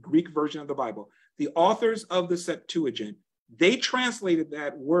call the Greek version of the Bible, the authors of the Septuagint, they translated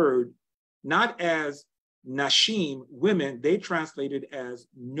that word not as nashim, women, they translated as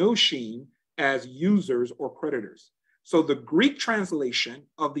noshim, as users or creditors. So the Greek translation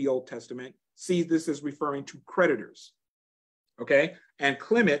of the Old Testament sees this as referring to creditors, okay? And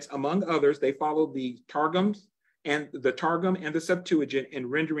Clement, among others, they followed the Targum and the Septuagint in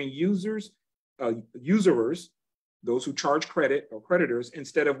rendering usurers, those who charge credit or creditors,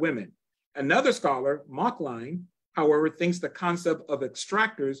 instead of women. Another scholar, Mockline, however, thinks the concept of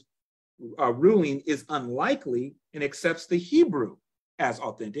extractors ruling is unlikely and accepts the Hebrew as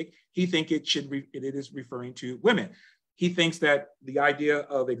authentic. He thinks it is referring to women. He thinks that the idea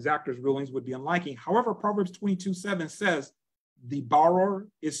of exactors rulings would be unlikely. However, Proverbs 22:7 says the borrower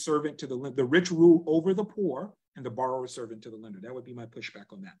is servant to the lender. The rich rule over the poor, and the borrower is servant to the lender. That would be my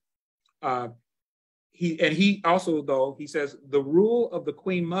pushback on that. He also, though, he says the rule of the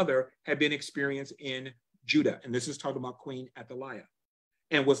queen mother had been experienced in Judah, and this is talking about Queen Athaliah,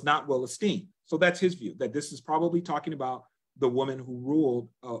 and was not well esteemed. So that's his view, that this is probably talking about the woman who ruled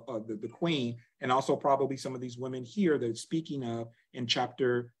the queen, and also probably some of these women here that it's speaking of in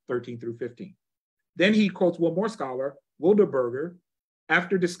chapter 13 through 15. Then he quotes one more scholar, Wilderberger,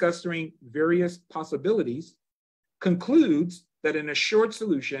 after discussing various possibilities, concludes that an assured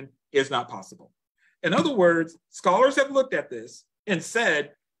solution is not possible. In other words, scholars have looked at this and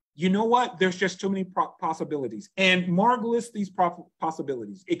said, you know what? There's just too many possibilities. And Mark lists these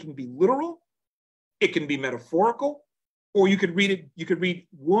possibilities. It can be literal, it can be metaphorical, or you could read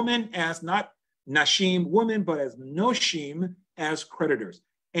woman as not nashim, woman, but as noshim, as creditors.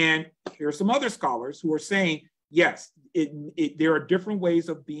 And here's some other scholars who are saying, yes, there are different ways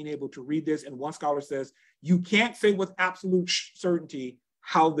of being able to read this. And one scholar says, you can't say with absolute certainty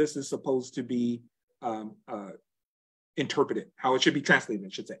how this is supposed to be interpreted, how it should be translated, I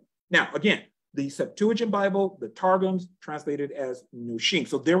should say. Now, again, the Septuagint Bible, the Targums, translated as noshim.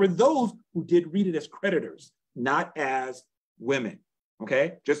 So there were those who did read it as creditors, not as women,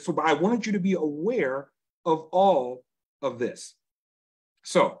 okay? Just so I wanted you to be aware of all of this.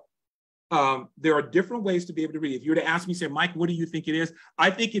 So there are different ways to be able to read. If you were to ask me, say, Mike, what do you think it is?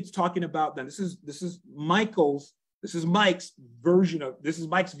 I think it's talking about, then this is Mike's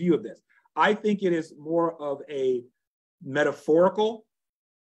view of this. I think it is more of a metaphorical,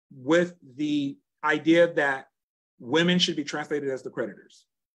 with the idea that women should be translated as the creditors,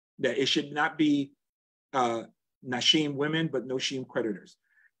 that it should not be nashim, women, but noshim, creditors.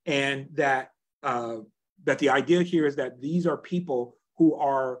 And that the idea here is that these are people who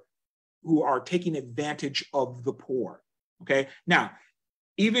are taking advantage of the poor, okay? Now,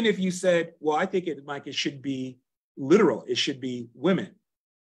 even if you said, well, I think it should be literal, it should be women,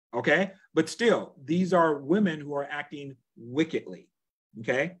 okay? But still, these are women who are acting wickedly,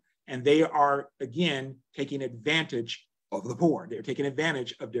 okay? And they are, again, taking advantage of the poor. They're taking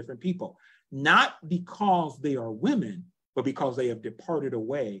advantage of different people, not because they are women, but because they have departed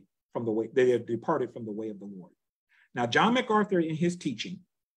away from the way, they have departed from the way of the Lord. Now, John MacArthur in his teaching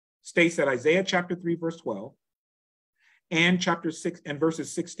states that Isaiah chapter 3, verse 12, and chapter 6 and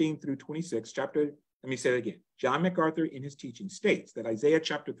verses 16 through 26, let me say it again. John MacArthur in his teaching states that Isaiah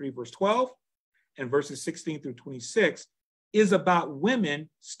chapter 3, verse 12 and verses 16 through 26 is about women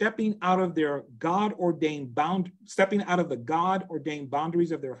stepping out of their God-ordained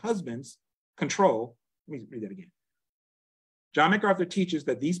boundaries of their husband's control. Let me read that again. John MacArthur teaches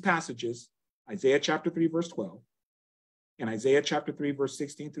that these passages, Isaiah chapter 3, verse 12, and Isaiah chapter 3, verse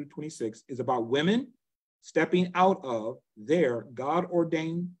 16 through 26, is about women stepping out of the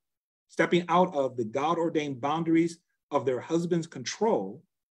God-ordained boundaries of their husband's control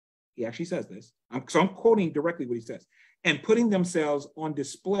He actually says this. So I'm quoting directly what he says. And putting themselves on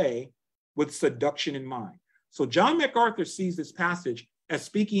display with seduction in mind. So John MacArthur sees this passage as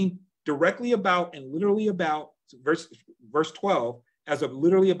speaking directly about and literally about verse 12 as of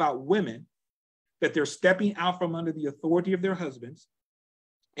literally about women, that they're stepping out from under the authority of their husbands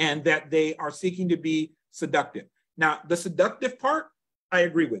and that they are seeking to be seductive. Now, the seductive part, I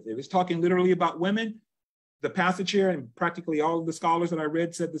agree with. It was talking literally about women. The passage here and practically all of the scholars that I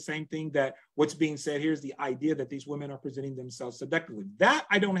read said the same thing, that what's being said here is the idea that these women are presenting themselves seductively. That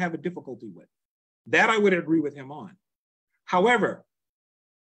I don't have a difficulty with. That I would agree with him on. However,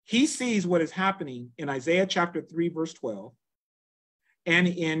 he sees what is happening in Isaiah chapter 3, verse 12, and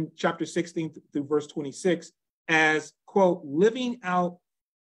in chapter 16 through verse 26 as, quote, living out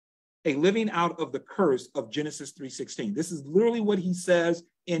of the curse of Genesis 3:16. This is literally what he says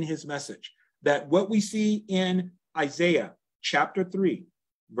in his message, that what we see in Isaiah chapter 3,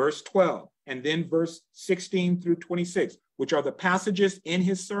 verse 12, and then verse 16 through 26, which are the passages in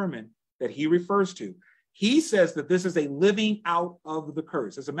his sermon that he refers to, he says that this is a living out of the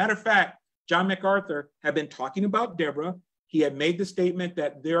curse. As a matter of fact, John MacArthur had been talking about Deborah. He had made the statement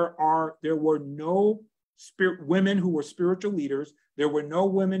that there were no women who were spiritual leaders. There were no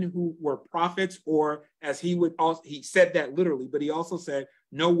women who were prophets, or as he said that literally, but he also said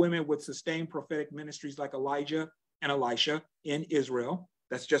no women would sustain prophetic ministries like Elijah and Elisha in Israel.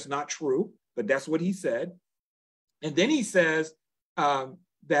 That's just not true, but that's what he said. And then he says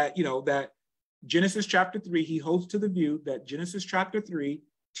that Genesis chapter 3, he holds to the view that Genesis chapter 3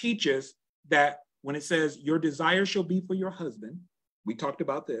 teaches that when it says your desire shall be for your husband, we talked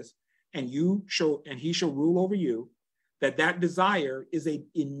about this, and he shall rule over you, that desire is an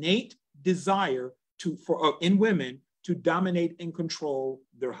innate desire in women to dominate and control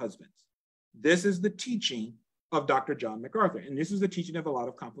their husbands. This is the teaching of Dr. John MacArthur, and this is the teaching of a lot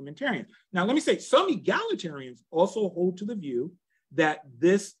of complementarians. Now, let me say, some egalitarians also hold to the view that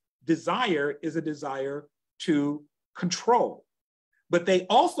this desire is a desire to control. But they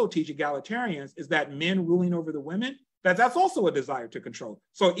also teach, egalitarians, is that men ruling over the women, that's also a desire to control.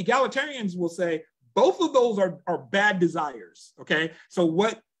 So egalitarians will say both of those are bad desires, okay? So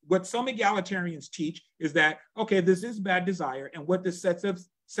what some egalitarians teach is that, okay, this is bad desire, and what this sets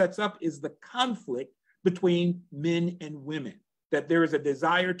up is the conflict between men and women, that there is a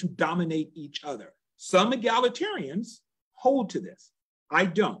desire to dominate each other. Some egalitarians hold to this. I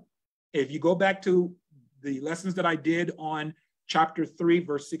don't. If you go back to the lessons that I did on chapter 3,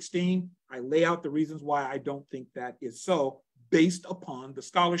 verse 16, I lay out the reasons why I don't think that is so, based upon the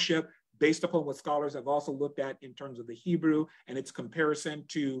scholarship, based upon what scholars have also looked at in terms of the Hebrew and its comparison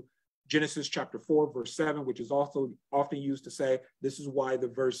to Genesis chapter 4, verse 7, which is also often used to say, this is why the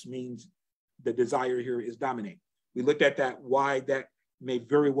verse means the desire here is dominate. We looked at that, why that may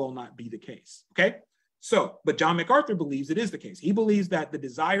very well not be the case, okay? So, but John MacArthur believes it is the case. He believes that the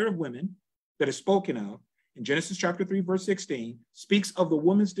desire of women that is spoken of in Genesis chapter 3, verse 16, speaks of the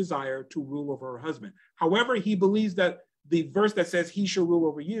woman's desire to rule over her husband. However, he believes that the verse that says he shall rule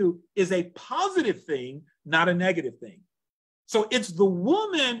over you is a positive thing, not a negative thing. So it's the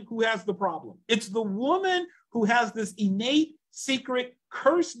woman who has the problem. It's the woman who has this innate, secret,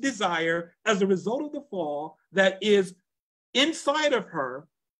 cursed desire as a result of the fall that is inside of her.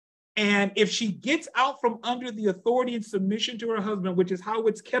 And if she gets out from under the authority and submission to her husband, which is how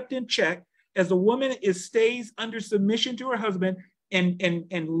it's kept in check, as a woman stays under submission to her husband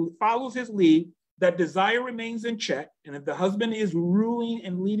and follows his lead, that desire remains in check. And if the husband is ruling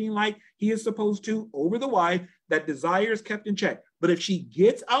and leading like he is supposed to over the wife, that desire is kept in check. But if she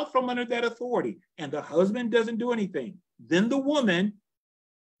gets out from under that authority and the husband doesn't do anything, then the woman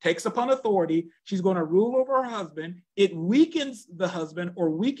takes upon authority. She's going to rule over her husband. It weakens the husband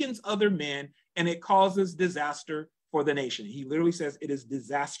or weakens other men, and it causes disaster for the nation. He literally says it is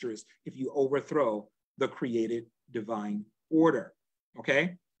disastrous if you overthrow the created divine order,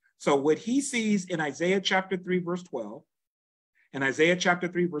 okay? So what he sees in Isaiah chapter 3, verse 12, and Isaiah chapter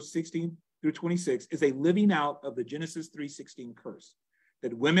 3, verse 16 through 26 is a living out of the Genesis 3:16 curse.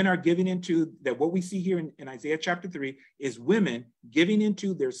 That women are giving into, that what we see here in Isaiah chapter 3 is women giving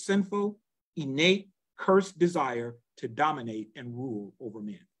into their sinful, innate, cursed desire to dominate and rule over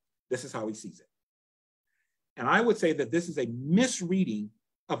men. This is how he sees it. And I would say that this is a misreading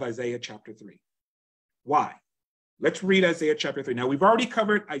of Isaiah chapter 3. Why? Let's read Isaiah chapter 3. Now, we've already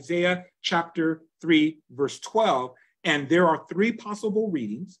covered Isaiah chapter 3, verse 12, and there are three possible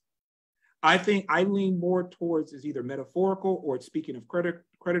readings. I think I lean more towards is either metaphorical or it's speaking of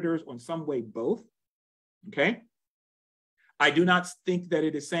creditors, or in some way both, okay? I do not think that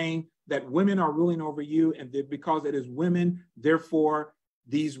it is saying that women are ruling over you, and that because it is women, therefore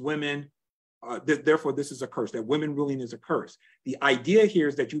these women, therefore this is a curse, that women ruling is a curse. The idea here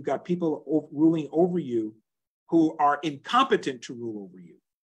is that you've got people ruling over you who are incompetent to rule over you,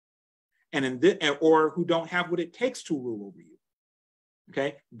 or who don't have what it takes to rule over you.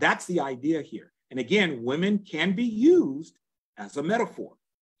 Okay, that's the idea here. And again, women can be used as a metaphor.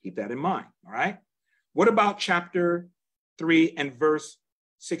 Keep that in mind, all right? What about chapter 3 and verse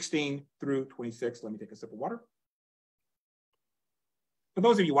 16 through 26? Let me take a sip of water. For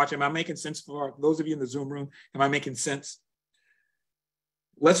those of you watching, am I making sense? For those of you in the Zoom room, am I making sense?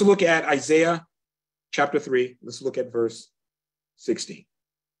 Let's look at Isaiah chapter 3. Let's look at verse 16.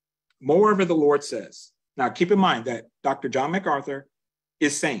 Moreover, the Lord says, now keep in mind that Dr. John MacArthur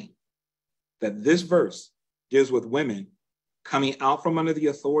is saying that this verse deals with women coming out from under the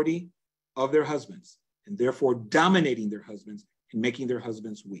authority of their husbands and therefore dominating their husbands and making their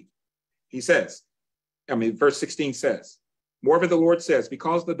husbands weak. He says, verse 16 says, moreover, the Lord says,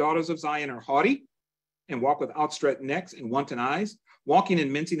 because the daughters of Zion are haughty and walk with outstretched necks and wanton eyes, walking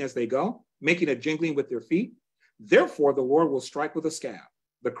and mincing as they go, making a jingling with their feet, therefore the Lord will strike with a scab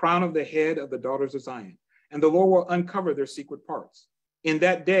the crown of the head of the daughters of Zion, and the Lord will uncover their secret parts. In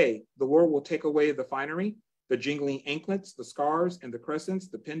that day, the Lord will take away the finery, the jingling anklets, the scars and the crescents,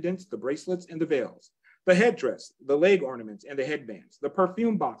 the pendants, the bracelets and the veils, the headdress, the leg ornaments and the headbands, the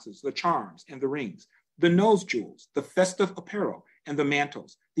perfume boxes, the charms and the rings, the nose jewels, the festive apparel and the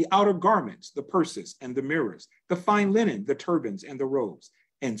mantles, the outer garments, the purses and the mirrors, the fine linen, the turbans and the robes.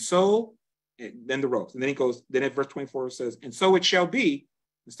 And so, then the robes. And then he goes, then at verse 24 it says, and so it shall be,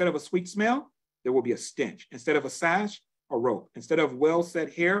 instead of a sweet smell, there will be a stench. Instead of a sash, a rope. Instead of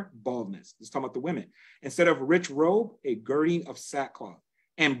well-set hair, baldness. This is talking about the women. Instead of rich robe, a girding of sackcloth,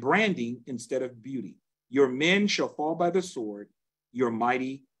 and branding instead of beauty. Your men shall fall by the sword, your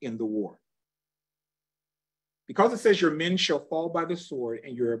mighty in the war. Because it says your men shall fall by the sword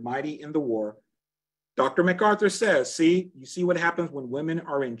and you're mighty in the war, Dr. MacArthur says, you see what happens when women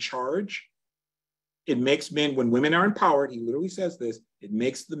are in charge? It makes men, when women are empowered, he literally says this, it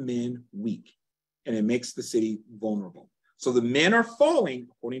makes the men weak and it makes the city vulnerable. So the men are falling,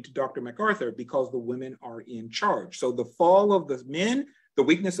 according to Dr. MacArthur, because the women are in charge. So the fall of the men, the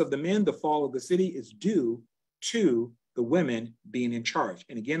weakness of the men, the fall of the city is due to the women being in charge.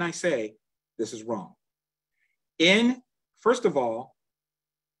 And again, I say, this is wrong. First of all,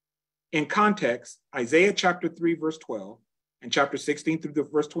 in context, Isaiah chapter 3, verse 12, and chapter 16 through the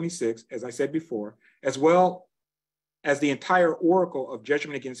verse 26, as I said before, as well as the entire oracle of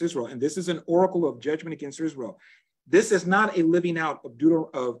judgment against Israel. And this is an oracle of judgment against Israel. This is not a living out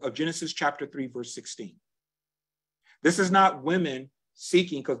of Genesis chapter 3, verse 16. This is not women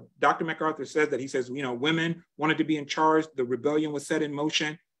seeking, because Dr. MacArthur says that, he says, women wanted to be in charge, the rebellion was set in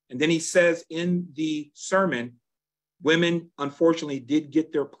motion. And then he says in the sermon, women, unfortunately, did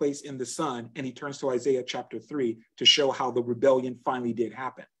get their place in the sun, and he turns to Isaiah chapter 3 to show how the rebellion finally did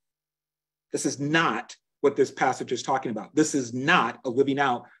happen. This is not what this passage is talking about. This is not a living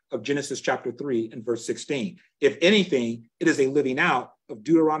out of Genesis chapter 3 and verse 16. If anything, it is a living out of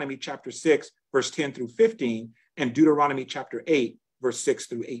Deuteronomy chapter 6, verse 10 through 15, and Deuteronomy chapter 8, verse 6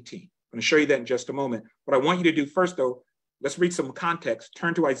 through 18. I'm going to show you that in just a moment. What I want you to do first, though, let's read some context.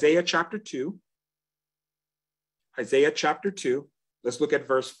 Turn to Isaiah chapter 2. Isaiah chapter 2, let's look at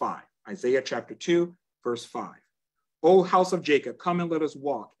verse 5. Isaiah chapter 2, verse 5. O house of Jacob, come and let us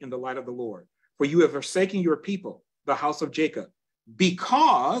walk in the light of the Lord. For you have forsaken your people, the house of Jacob,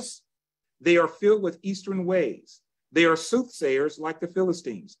 because they are filled with eastern ways. They are soothsayers like the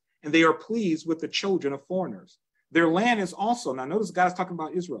Philistines, and they are pleased with the children of foreigners. Their land is also, now notice God's talking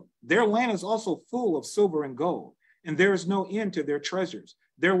about Israel. Their land is also full of silver and gold, and there is no end to their treasures.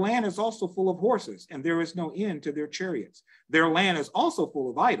 Their land is also full of horses, and there is no end to their chariots. Their land is also full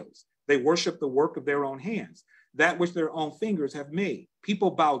of idols. They worship the work of their own hands, that which their own fingers have made.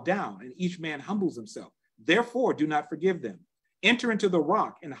 People bow down, and each man humbles himself. Therefore, do not forgive them. Enter into the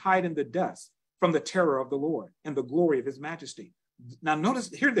rock and hide in the dust from the terror of the Lord and the glory of his majesty. Now notice,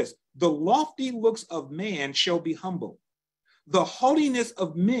 hear this. The lofty looks of man shall be humbled. The haughtiness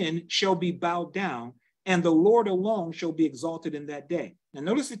of men shall be bowed down, and the Lord alone shall be exalted in that day. Now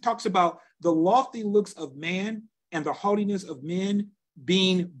notice it talks about the lofty looks of man and the haughtiness of men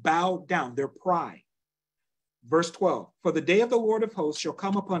being bowed down, their pride. Verse 12, for the day of the Lord of hosts shall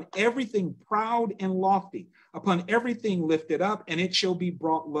come upon everything proud and lofty, upon everything lifted up, and it shall be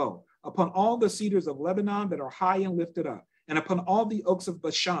brought low, upon all the cedars of Lebanon that are high and lifted up, and upon all the oaks of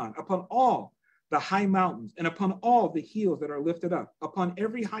Bashan, upon all the high mountains, and upon all the hills that are lifted up, upon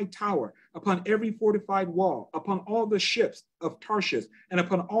every high tower, upon every fortified wall, upon all the ships of Tarshish, and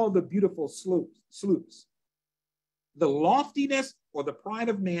upon all the beautiful sloops. The loftiness or the pride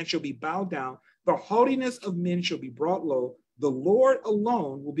of man shall be bowed down. The haughtiness of men shall be brought low. The Lord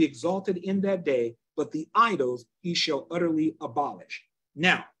alone will be exalted in that day, but the idols he shall utterly abolish.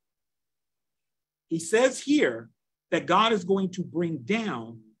 Now, he says here that God is going to bring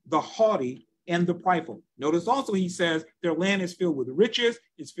down the haughty and the prideful. Notice also he says their land is filled with riches,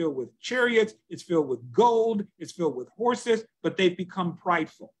 it's filled with chariots, it's filled with gold, it's filled with horses, but they've become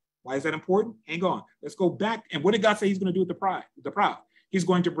prideful. Why is that important? Hang on. Let's go back. And what did God say he's going to do with the proud? He's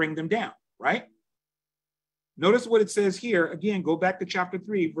going to bring them down, right? Notice what it says here. Again, go back to chapter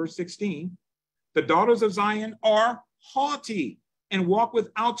 3, verse 16. The daughters of Zion are haughty and walk with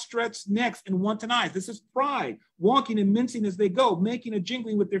outstretched necks and wanton eyes. This is pride, walking and mincing as they go, making a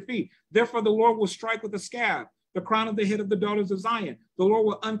jingling with their feet. Therefore, the Lord will strike with a scab the crown of the head of the daughters of Zion. The Lord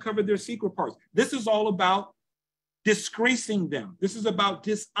will uncover their secret parts. This is all about disgracing them. This is about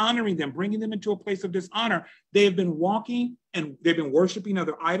dishonoring them, bringing them into a place of dishonor. They have been walking and they've been worshiping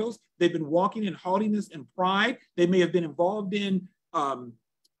other idols. They've been walking in haughtiness and pride. They may have been involved in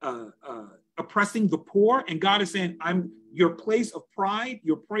oppressing the poor. And God is saying, I'm your place of pride,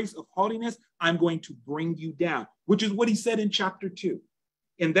 your place of haughtiness, I'm going to bring you down, which is what he said in chapter 2.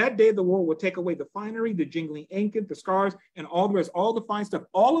 In that day, the Lord will take away the finery, the jingling anklet, the scars, and all the rest, all the fine stuff,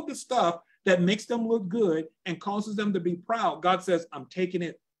 all of the stuff that makes them look good and causes them to be proud. God says, I'm taking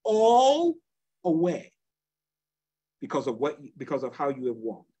it all away because of how you have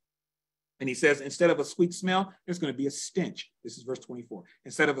walked. And he says, instead of a sweet smell, there's going to be a stench. This is verse 24.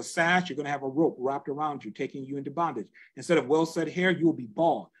 Instead of a sash, you're going to have a rope wrapped around you, taking you into bondage. Instead of well-set hair, you will be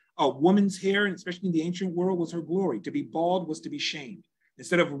bald. A woman's hair, and especially in the ancient world, was her glory. To be bald was to be shamed.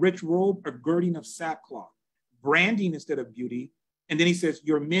 Instead of rich robe, a girding of sackcloth. Branding instead of beauty. And then he says,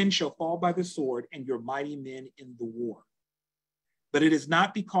 your men shall fall by the sword and your mighty men in the war. But it is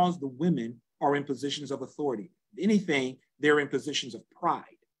not because the women are in positions of authority. If anything, they're in positions of pride.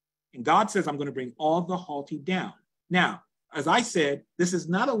 And God says, I'm going to bring all the haughty down. Now, as I said, this is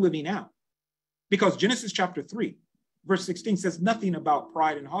not a living out, because Genesis chapter 3, verse 16 says nothing about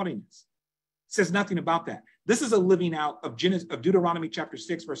pride and haughtiness. It says nothing about that. This is a living out of Deuteronomy chapter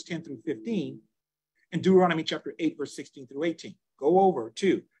 6, verse 10 through 15, and Deuteronomy chapter 8, verse 16 through 18. Go over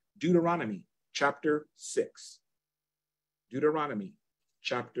to Deuteronomy chapter 6. Deuteronomy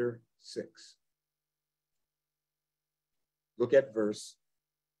chapter 6. Look at verse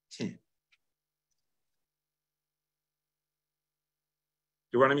 10.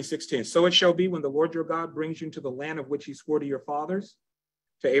 Deuteronomy 6:10. So it shall be when the Lord your God brings you into the land of which he swore to your fathers,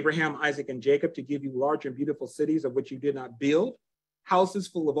 to Abraham, Isaac, and Jacob, to give you large and beautiful cities of which you did not build, houses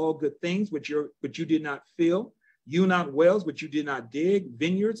full of all good things which you did not fill, you not wells which you did not dig,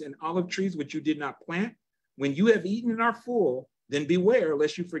 vineyards and olive trees which you did not plant. When you have eaten and are full, then beware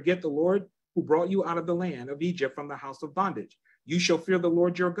lest you forget the Lord who brought you out of the land of Egypt from the house of bondage. You shall fear the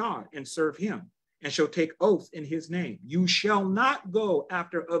Lord your God and serve him, and shall take oaths in his name. You shall not go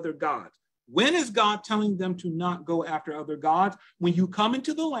after other gods. When is God telling them to not go after other gods? When you come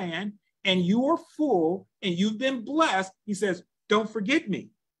into the land and you are full and you've been blessed, he says, don't forget me.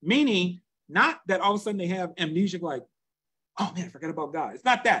 Meaning, not that all of a sudden they have amnesia like, oh man, I forgot about God. It's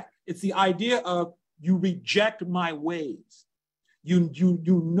not that. It's the idea of you reject my ways. You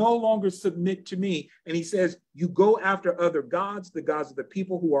no longer submit to me. And he says, you go after other gods, the gods of the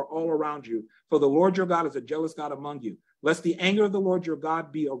people who are all around you. For the Lord your God is a jealous God among you. Lest the anger of the Lord your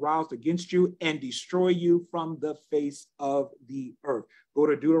God be aroused against you and destroy you from the face of the earth. Go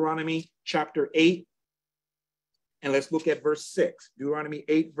to Deuteronomy chapter 8. And let's look at verse 6. Deuteronomy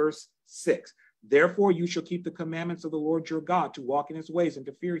 8, verse 6. Therefore you shall keep the commandments of the Lord your God to walk in his ways and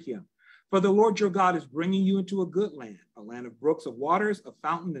to fear him. For the Lord your God is bringing you into a good land, a land of brooks of waters, of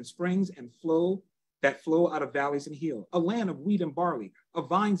fountains and springs and flow out of valleys and hills, a land of wheat and barley, of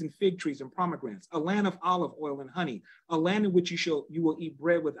vines and fig trees and pomegranates, a land of olive oil and honey, a land in which you will eat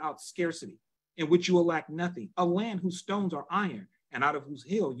bread without scarcity, in which you will lack nothing, a land whose stones are iron, and out of whose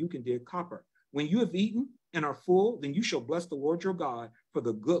hill you can dig copper. When you have eaten and are full, then you shall bless the Lord your God for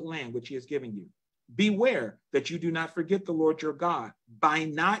the good land which he has given you. Beware that you do not forget the Lord your God by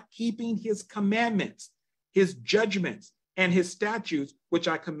not keeping his commandments, his judgments, and his statutes, which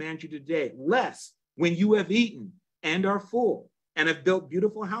I command you today, lest when you have eaten and are full and have built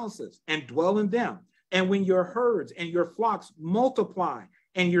beautiful houses and dwell in them, and when your herds and your flocks multiply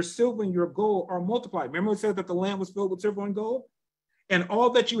and your silver and your gold are multiplied. Remember it said that the land was filled with silver and gold? And all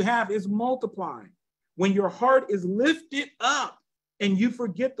that you have is multiplied. When your heart is lifted up, and you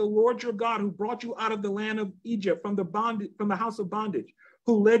forget the Lord your God who brought you out of the land of Egypt from the house of bondage,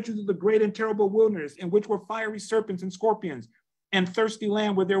 who led you to the great and terrible wilderness in which were fiery serpents and scorpions and thirsty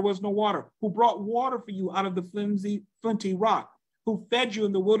land where there was no water, who brought water for you out of the flinty rock, who fed you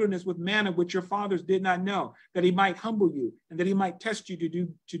in the wilderness with manna which your fathers did not know, that he might humble you and that he might test you to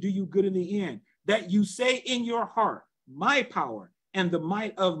do you good in the end. That you say in your heart, my power and the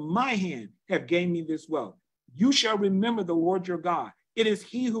might of my hand have gained me this wealth. You shall remember the Lord your God. It is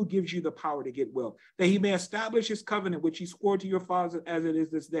he who gives you the power to get wealth, that he may establish his covenant, which he swore to your fathers as it is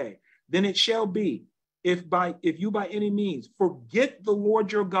this day. Then it shall be, if you by any means forget the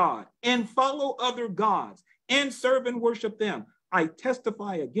Lord your God and follow other gods and serve and worship them, I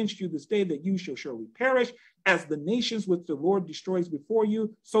testify against you this day that you shall surely perish. As the nations which the Lord destroys before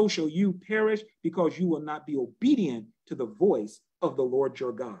you, so shall you perish, because you will not be obedient to the voice of the Lord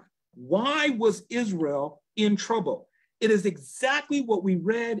your God. Why was Israel in trouble? It is exactly what we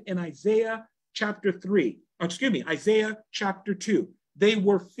read in Isaiah chapter 2. They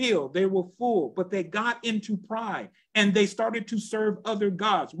were filled, they were full, but they got into pride and they started to serve other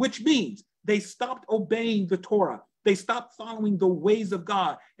gods, which means they stopped obeying the Torah. They stopped following the ways of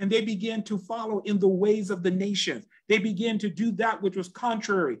God, and they began to follow in the ways of the nations. They began to do that which was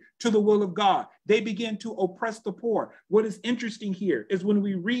contrary to the will of God. They began to oppress the poor. What is interesting here is when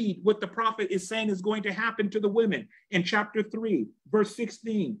we read what the prophet is saying is going to happen to the women in chapter 3, verse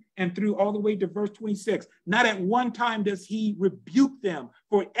 16, and through all the way to verse 26. Not at one time does he rebuke them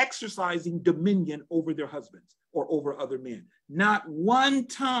for exercising dominion over their husbands or over other men. Not one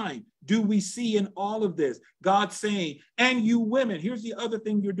time do we see in all of this God saying, and you women, here's the other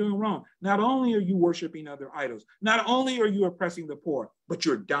thing you're doing wrong. Not only are you worshiping other idols, not only are you oppressing the poor, but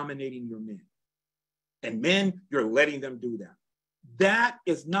you're dominating your men. And men, you're letting them do that. That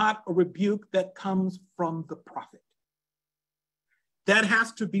is not a rebuke that comes from the prophet. That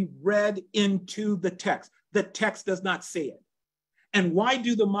has to be read into the text. The text does not say it. And why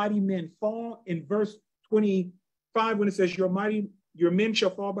do the mighty men fall? In verse 25, when it says, your men shall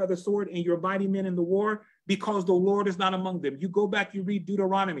fall by the sword and your mighty men in the war, because the Lord is not among them. You go back, you read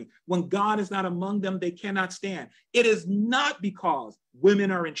Deuteronomy. When God is not among them, they cannot stand. It is not because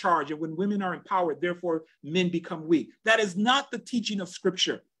women are in charge, and when women are empowered, therefore men become weak. That is not the teaching of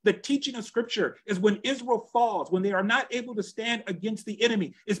Scripture. The teaching of Scripture is when Israel falls, when they are not able to stand against the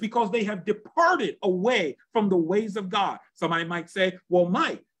enemy, it's because they have departed away from the ways of God. Somebody might say, well,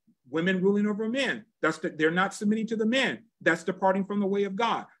 Mike, women ruling over men, they're not submitting to the men. That's departing from the way of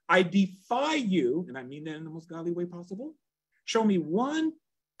God. I defy you, and I mean that in the most godly way possible. Show me one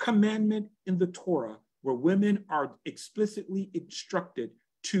commandment in the Torah where women are explicitly instructed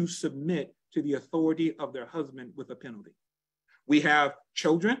to submit to the authority of their husband with a penalty. We have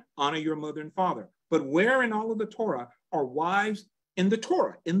children, honor your mother and father. But where in all of the Torah are wives in the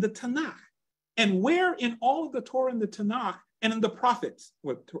Torah, in the Tanakh? And where in all of the Torah and the Tanakh and in the prophets,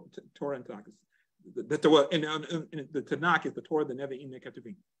 what Torah and Tanakh is, the Tanakh is the Torah, the Nevi'im, the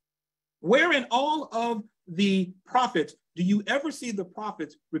Ketuvim. Where in all of the prophets do you ever see the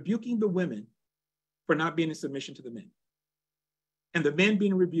prophets rebuking the women for not being in submission to the men, and the men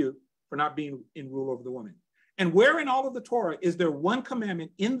being rebuked for not being in rule over the woman? And where in all of the Torah is there one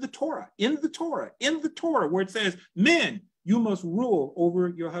commandment in the Torah, where it says, men, you must rule over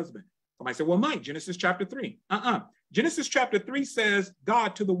your husband? Somebody say, well, Mike, Genesis chapter 3. Genesis chapter 3 says,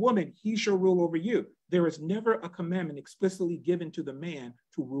 God to the woman, he shall rule over you. There is never a commandment explicitly given to the man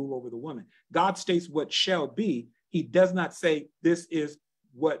to rule over the woman. God states what shall be. He does not say this is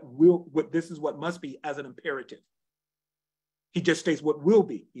what must be as an imperative. He just states what will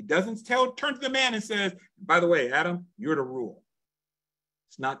be. He doesn't turn to the man and says, by the way, Adam, you're to rule.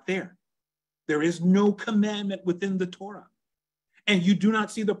 It's not there. There is no commandment within the Torah. And you do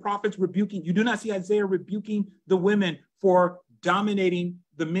not see the prophets rebuking, you do not see Isaiah rebuking the women for dominating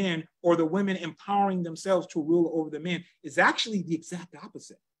the men, or the women empowering themselves to rule over the men. It's actually the exact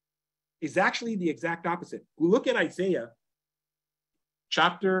opposite. We look at Isaiah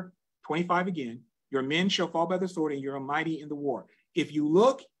chapter 25 again. Your men shall fall by the sword and you're mighty in the war. If you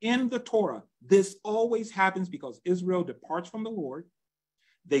look in the Torah, this always happens because Israel departs from the Lord.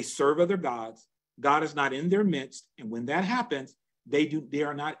 They serve other gods. God is not in their midst. And when that happens, they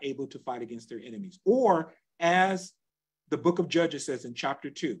are not able to fight against their enemies. Or as the book of Judges says in chapter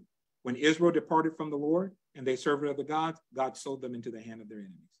 2, when Israel departed from the Lord and they served other gods, God sold them into the hand of their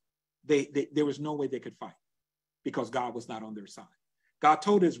enemies. There was no way they could fight because God was not on their side. God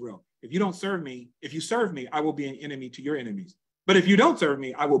told Israel, if you serve me, I will be an enemy to your enemies. But if you don't serve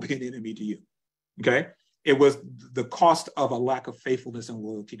me, I will be an enemy to you. Okay? It was the cost of a lack of faithfulness and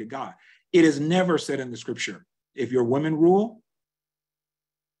loyalty to God. It is never said in the scripture, if your women rule,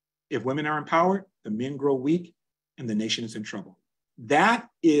 if women are empowered, the men grow weak and the nation is in trouble. That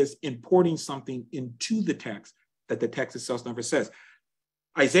is importing something into the text that the text itself never says.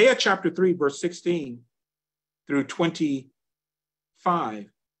 Isaiah chapter 3, verse 16 through 27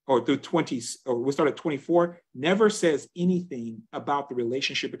 5 or through 20, or we'll start at 24, never says anything about the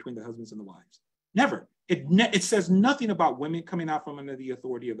relationship between the husbands and the wives. Never. It says nothing about women coming out from under the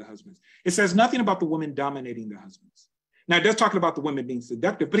authority of the husbands. It says nothing about the women dominating the husbands. Now, it does talk about the women being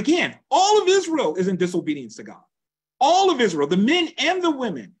seductive, but again, all of Israel is in disobedience to God. All of Israel, the men and the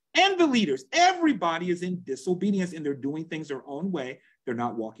women and the leaders, everybody is in disobedience, and they're doing things their own way. They're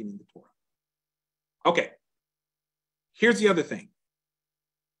not walking in the Torah. Okay, here's the other thing.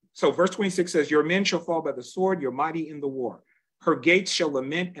 So verse 26 says, your men shall fall by the sword, your mighty in the war. Her gates shall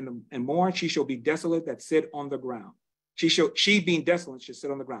lament and mourn. She shall be desolate that sit on the ground. She being desolate, should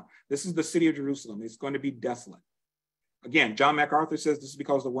sit on the ground. This is the city of Jerusalem. It's going to be desolate. Again, John MacArthur says this is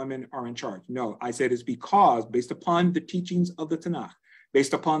because the women are in charge. No, I said it's because, based upon the teachings of the Tanakh,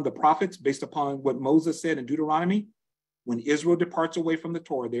 based upon the prophets, based upon what Moses said in Deuteronomy, when Israel departs away from the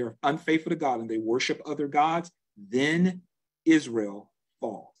Torah, they are unfaithful to God and they worship other gods, then Israel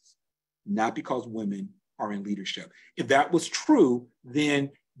falls. Not because women are in leadership. If that was true,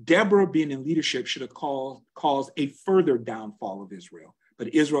 then Deborah being in leadership should have caused a further downfall of Israel.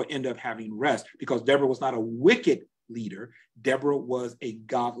 But Israel ended up having rest because Deborah was not a wicked leader. Deborah was a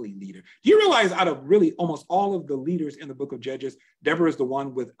godly leader. Do you realize out of really almost all of the leaders in the book of Judges, Deborah is the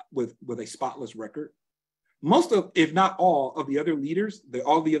one with a spotless record? Most of, if not all, of the other leaders,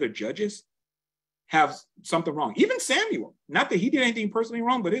 all the other judges have something wrong. Even Samuel, not that he did anything personally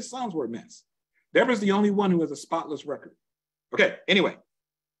wrong, but his sons were a mess. Deborah's the only one who has a spotless record. Okay, anyway,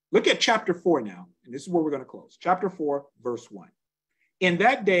 look at chapter 4 now, and this is where we're going to close. Chapter 4, verse 1. In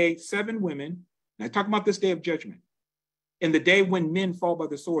that day, 7 women, and I talk about this day of judgment, in the day when men fall by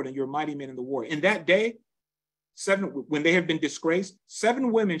the sword and you're mighty men in the war. In that day, 7, when they have been disgraced,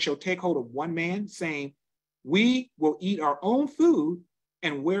 7 women shall take hold of one man, saying, we will eat our own food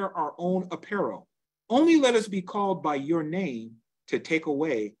and wear our own apparel. Only let us be called by your name to take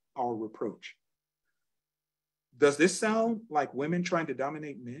away our reproach. Does this sound like women trying to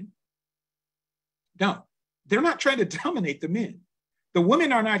dominate men? No, they're not trying to dominate the men. The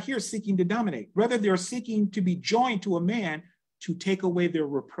women are not here seeking to dominate. Rather, they're seeking to be joined to a man to take away their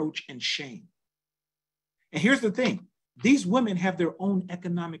reproach and shame. And here's the thing. These women have their own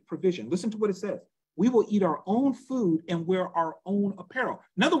economic provision. Listen to what it says. We will eat our own food and wear our own apparel.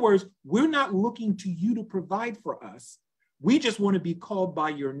 In other words, we're not looking to you to provide for us. We just want to be called by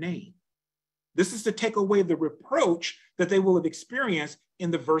your name. This is to take away the reproach that they will have experienced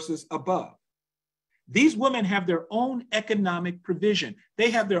in the verses above. These women have their own economic provision.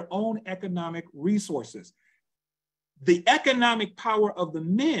 They have their own economic resources. The economic power of the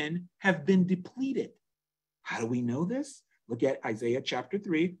men have been depleted. How do we know this? Look at Isaiah chapter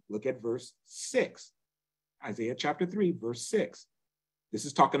 3, look at verse 6. Isaiah chapter 3, verse 6. This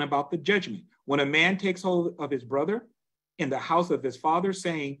is talking about the judgment. When a man takes hold of his brother in the house of his father,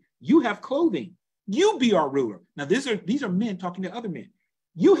 saying, you have clothing, you be our ruler. Now, these are men talking to other men.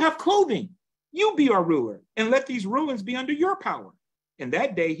 You have clothing, you be our ruler, and let these ruins be under your power. In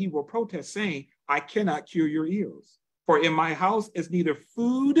that day he will protest, saying, I cannot cure your ills. For in my house is neither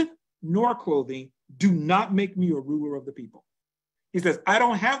food nor clothing. Do not make me a ruler of the people. He says, I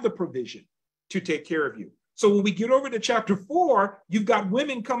don't have the provision to take care of you. So when we get over to chapter 4, you've got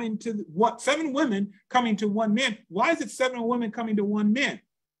women coming to 7 women coming to one man. Why is it 7 women coming to one man?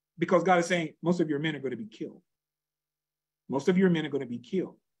 Because God is saying most of your men are going to be killed. Most of your men are going to be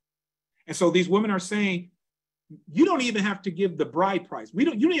killed. And so these women are saying, you don't even have to give the bride price. You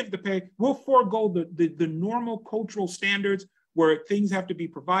don't even have to pay. We'll forego the normal cultural standards where things have to be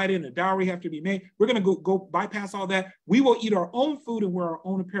provided and a dowry have to be made. We're going to go bypass all that. We will eat our own food and wear our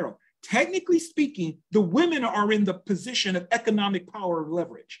own apparel. Technically speaking, the women are in the position of economic power and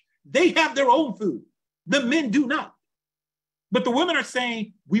leverage. They have their own food. The men do not. But the women are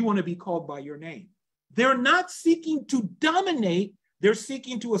saying, we want to be called by your name. They're not seeking to dominate. They're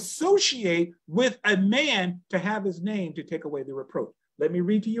seeking to associate with a man to have his name to take away the reproach. Let me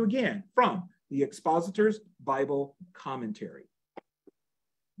read to you again from the Expositor's Bible Commentary.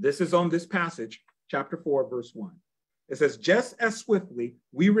 This is on this passage, chapter 4, verse 1. It says, just as swiftly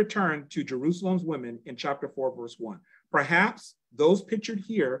we return to Jerusalem's women in chapter 4, verse 1. Perhaps those pictured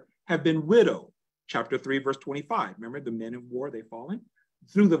here have been widowed, chapter 3, verse 25. Remember, the men of war, they've fallen,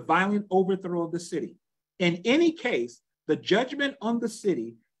 through the violent overthrow of the city. In any case, the judgment on the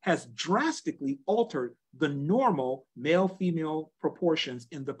city has drastically altered the normal male-female proportions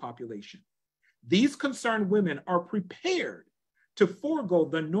in the population. These concerned women are prepared to forego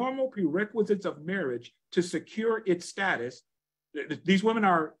the normal prerequisites of marriage to secure its status. These women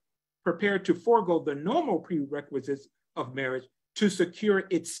are prepared to forego the normal prerequisites of marriage to secure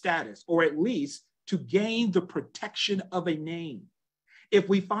its status, or at least to gain the protection of a name. If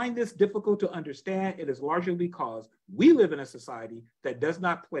we find this difficult to understand, it is largely because we live in a society that does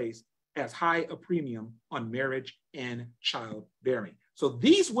not place as high a premium on marriage and childbearing. So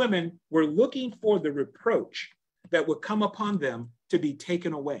these women were looking for the reproach that would come upon them to be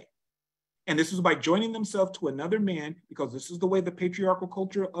taken away. And this is by joining themselves to another man, because this is the way the patriarchal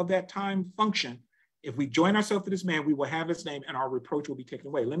culture of that time functioned. If we join ourselves to this man, we will have his name and our reproach will be taken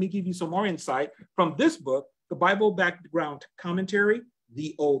away. Let me give you some more insight from this book, the Bible Background Commentary,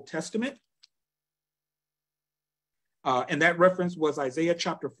 the Old Testament. And that reference was Isaiah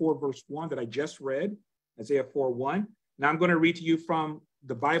chapter 4, verse 1 that I just read, Isaiah 4:1. Now I'm going to read to you from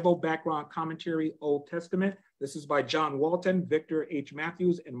the Bible Background Commentary, Old Testament. This is by John Walton, Victor H.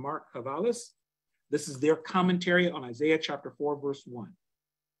 Matthews, and Mark Cavalis. This is their commentary on Isaiah chapter 4, verse 1.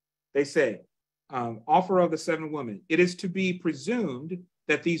 They say, offer of the seven women. It is to be presumed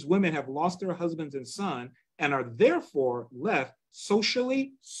that these women have lost their husbands and sons and are therefore left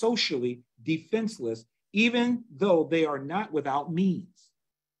socially defenseless, even though they are not without means.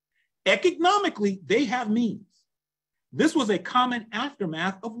 Economically, they have means. This was a common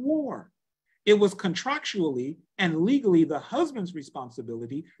aftermath of war. It was contractually and legally the husband's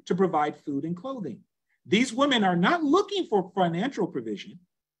responsibility to provide food and clothing. These women are not looking for financial provision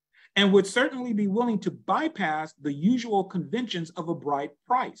and would certainly be willing to bypass the usual conventions of a bride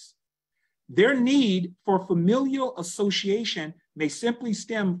price. Their need for familial association may simply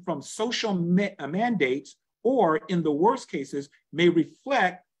stem from social mandates, or in the worst cases, may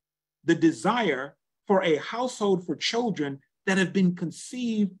reflect the desire for a household for children that have been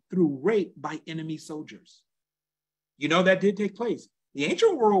conceived through rape by enemy soldiers. You know, that did take place. The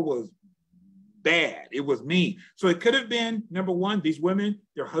ancient world was bad. It was mean. So it could have been, number one, these women,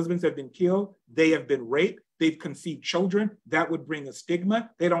 their husbands have been killed. They have been raped. They've conceived children. That would bring a stigma.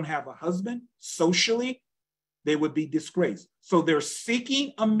 They don't have a husband. Socially, they would be disgraced. So they're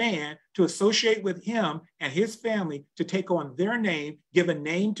seeking a man to associate with him and his family to take on their name, give a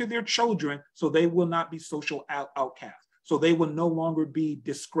name to their children so they will not be social outcasts. So they will no longer be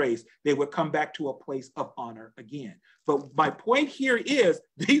disgraced. They would come back to a place of honor again. But my point here is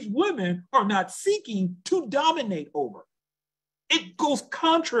these women are not seeking to dominate over. It goes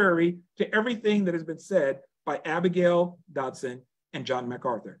contrary to everything that has been said by Abigail Dodson and John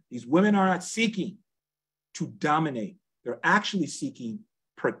MacArthur. These women are not seeking to dominate. They're actually seeking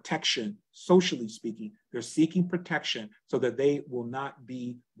protection, socially speaking. They're seeking protection so that they will not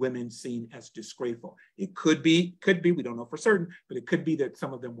be women seen as disgraceful. It could be, we don't know for certain, but it could be that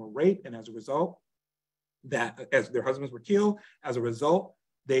some of them were raped, and as a result, that as their husbands were killed, as a result,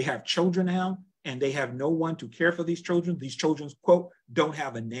 they have children now, and they have no one to care for these children. These children, quote, don't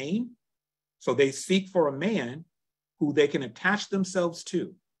have a name. So they seek for a man who they can attach themselves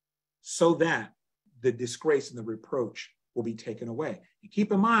to so that the disgrace and the reproach will be taken away. And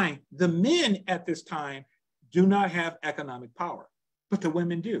keep in mind, the men at this time do not have economic power, but the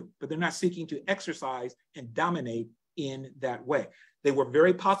women do. But they're not seeking to exercise and dominate in that way. They were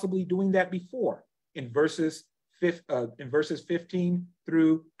very possibly doing that before in verses 15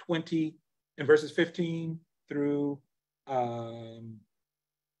 through 20, in verses 15 through,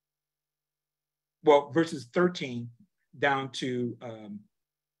 verses 13 down to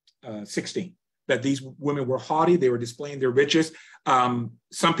 16. That these women were haughty, they were displaying their riches.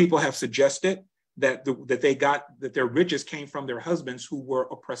 Some people have suggested that their riches came from their husbands who were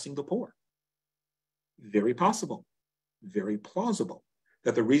oppressing the poor. Very possible, very plausible.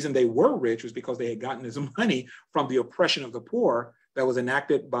 That the reason they were rich was because they had gotten this money from the oppression of the poor that was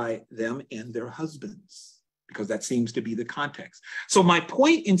enacted by them and their husbands, because that seems to be the context. So my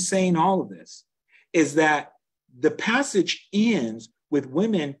point in saying all of this is that the passage ends with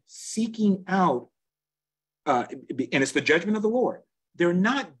women seeking out, and it's the judgment of the Lord. They're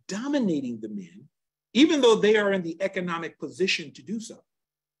not dominating the men, even though they are in the economic position to do so.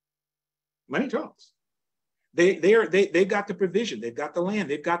 Money talks. They got the provision, they've got the land,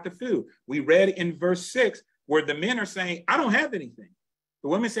 they've got the food. We read in verse 6 where the men are saying, I don't have anything. The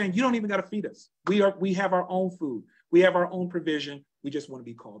women saying, you don't even got to feed us. We have our own food. We have our own provision. We just want to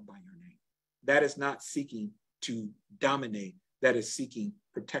be called by your name. That is not seeking to dominate. That is seeking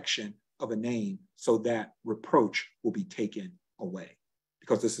protection of a name so that reproach will be taken away.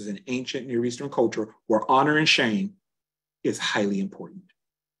 Because this is an ancient Near Eastern culture where honor and shame is highly important.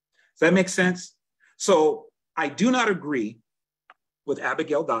 Does that make sense? So I do not agree with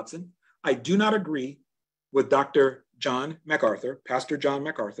Abigail Dodson. I do not agree with Dr. John MacArthur, Pastor John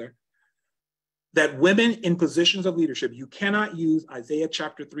MacArthur, that women in positions of leadership, you cannot use Isaiah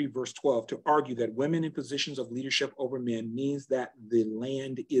chapter 3, verse 12 to argue that women in positions of leadership over men means that the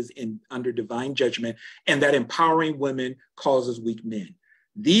land is under divine judgment and that empowering women causes weak men.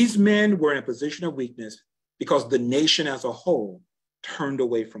 These men were in a position of weakness because the nation as a whole turned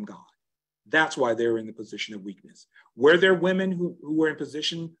away from God. That's why they were in the position of weakness. Were there women who were in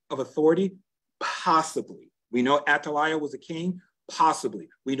position of authority? Possibly. We know Athaliah was a king. Possibly.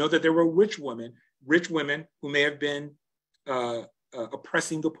 We know that there were rich women who may have been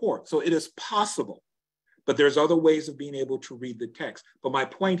oppressing the poor. So it is possible. But there's other ways of being able to read the text. But my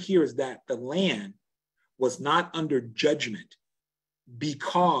point here is that the land was not under judgment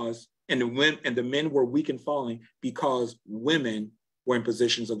because, and the men were weak and falling because women were in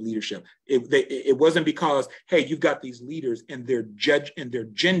positions of leadership. It wasn't because, hey, you've got these leaders and their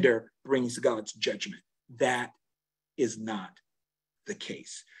gender brings God's judgment. That is not the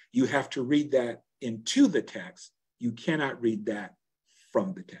case. You have to read that into the text. You cannot read that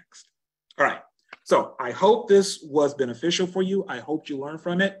from the text. All right. So I hope this was beneficial for you. I hope you learned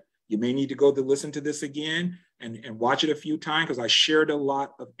from it. You may need to go to listen to this again and watch it a few times because I shared a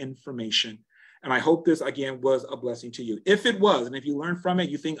lot of information. And I hope this, again, was a blessing to you. If it was, and if you learned from it,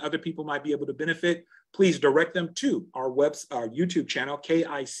 you think other people might be able to benefit, please direct them to our YouTube channel,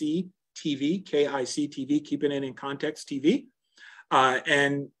 KIC TV, keeping it in context TV.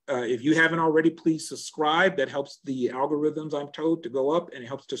 If you haven't already, please subscribe. That helps the algorithms, I'm told, to go up, and it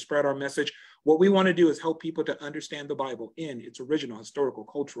helps to spread our message. What we want to do is help people to understand the Bible in its original historical,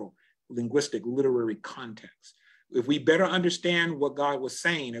 cultural, linguistic, literary context. If we better understand what God was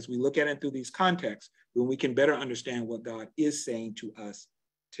saying as we look at it through these contexts, then we can better understand what God is saying to us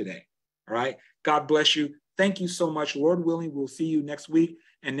today. All right. God bless you. Thank you so much. Lord willing, we'll see you next week.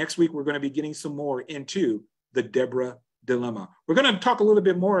 And next week, we're going to be getting some more into the Deborah dilemma. We're going to talk a little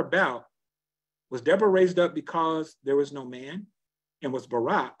bit more about, was Deborah raised up because there was no man? And was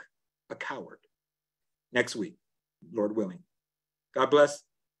Barak a coward? Next week, Lord willing. God bless.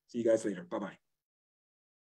 See you guys later. Bye-bye.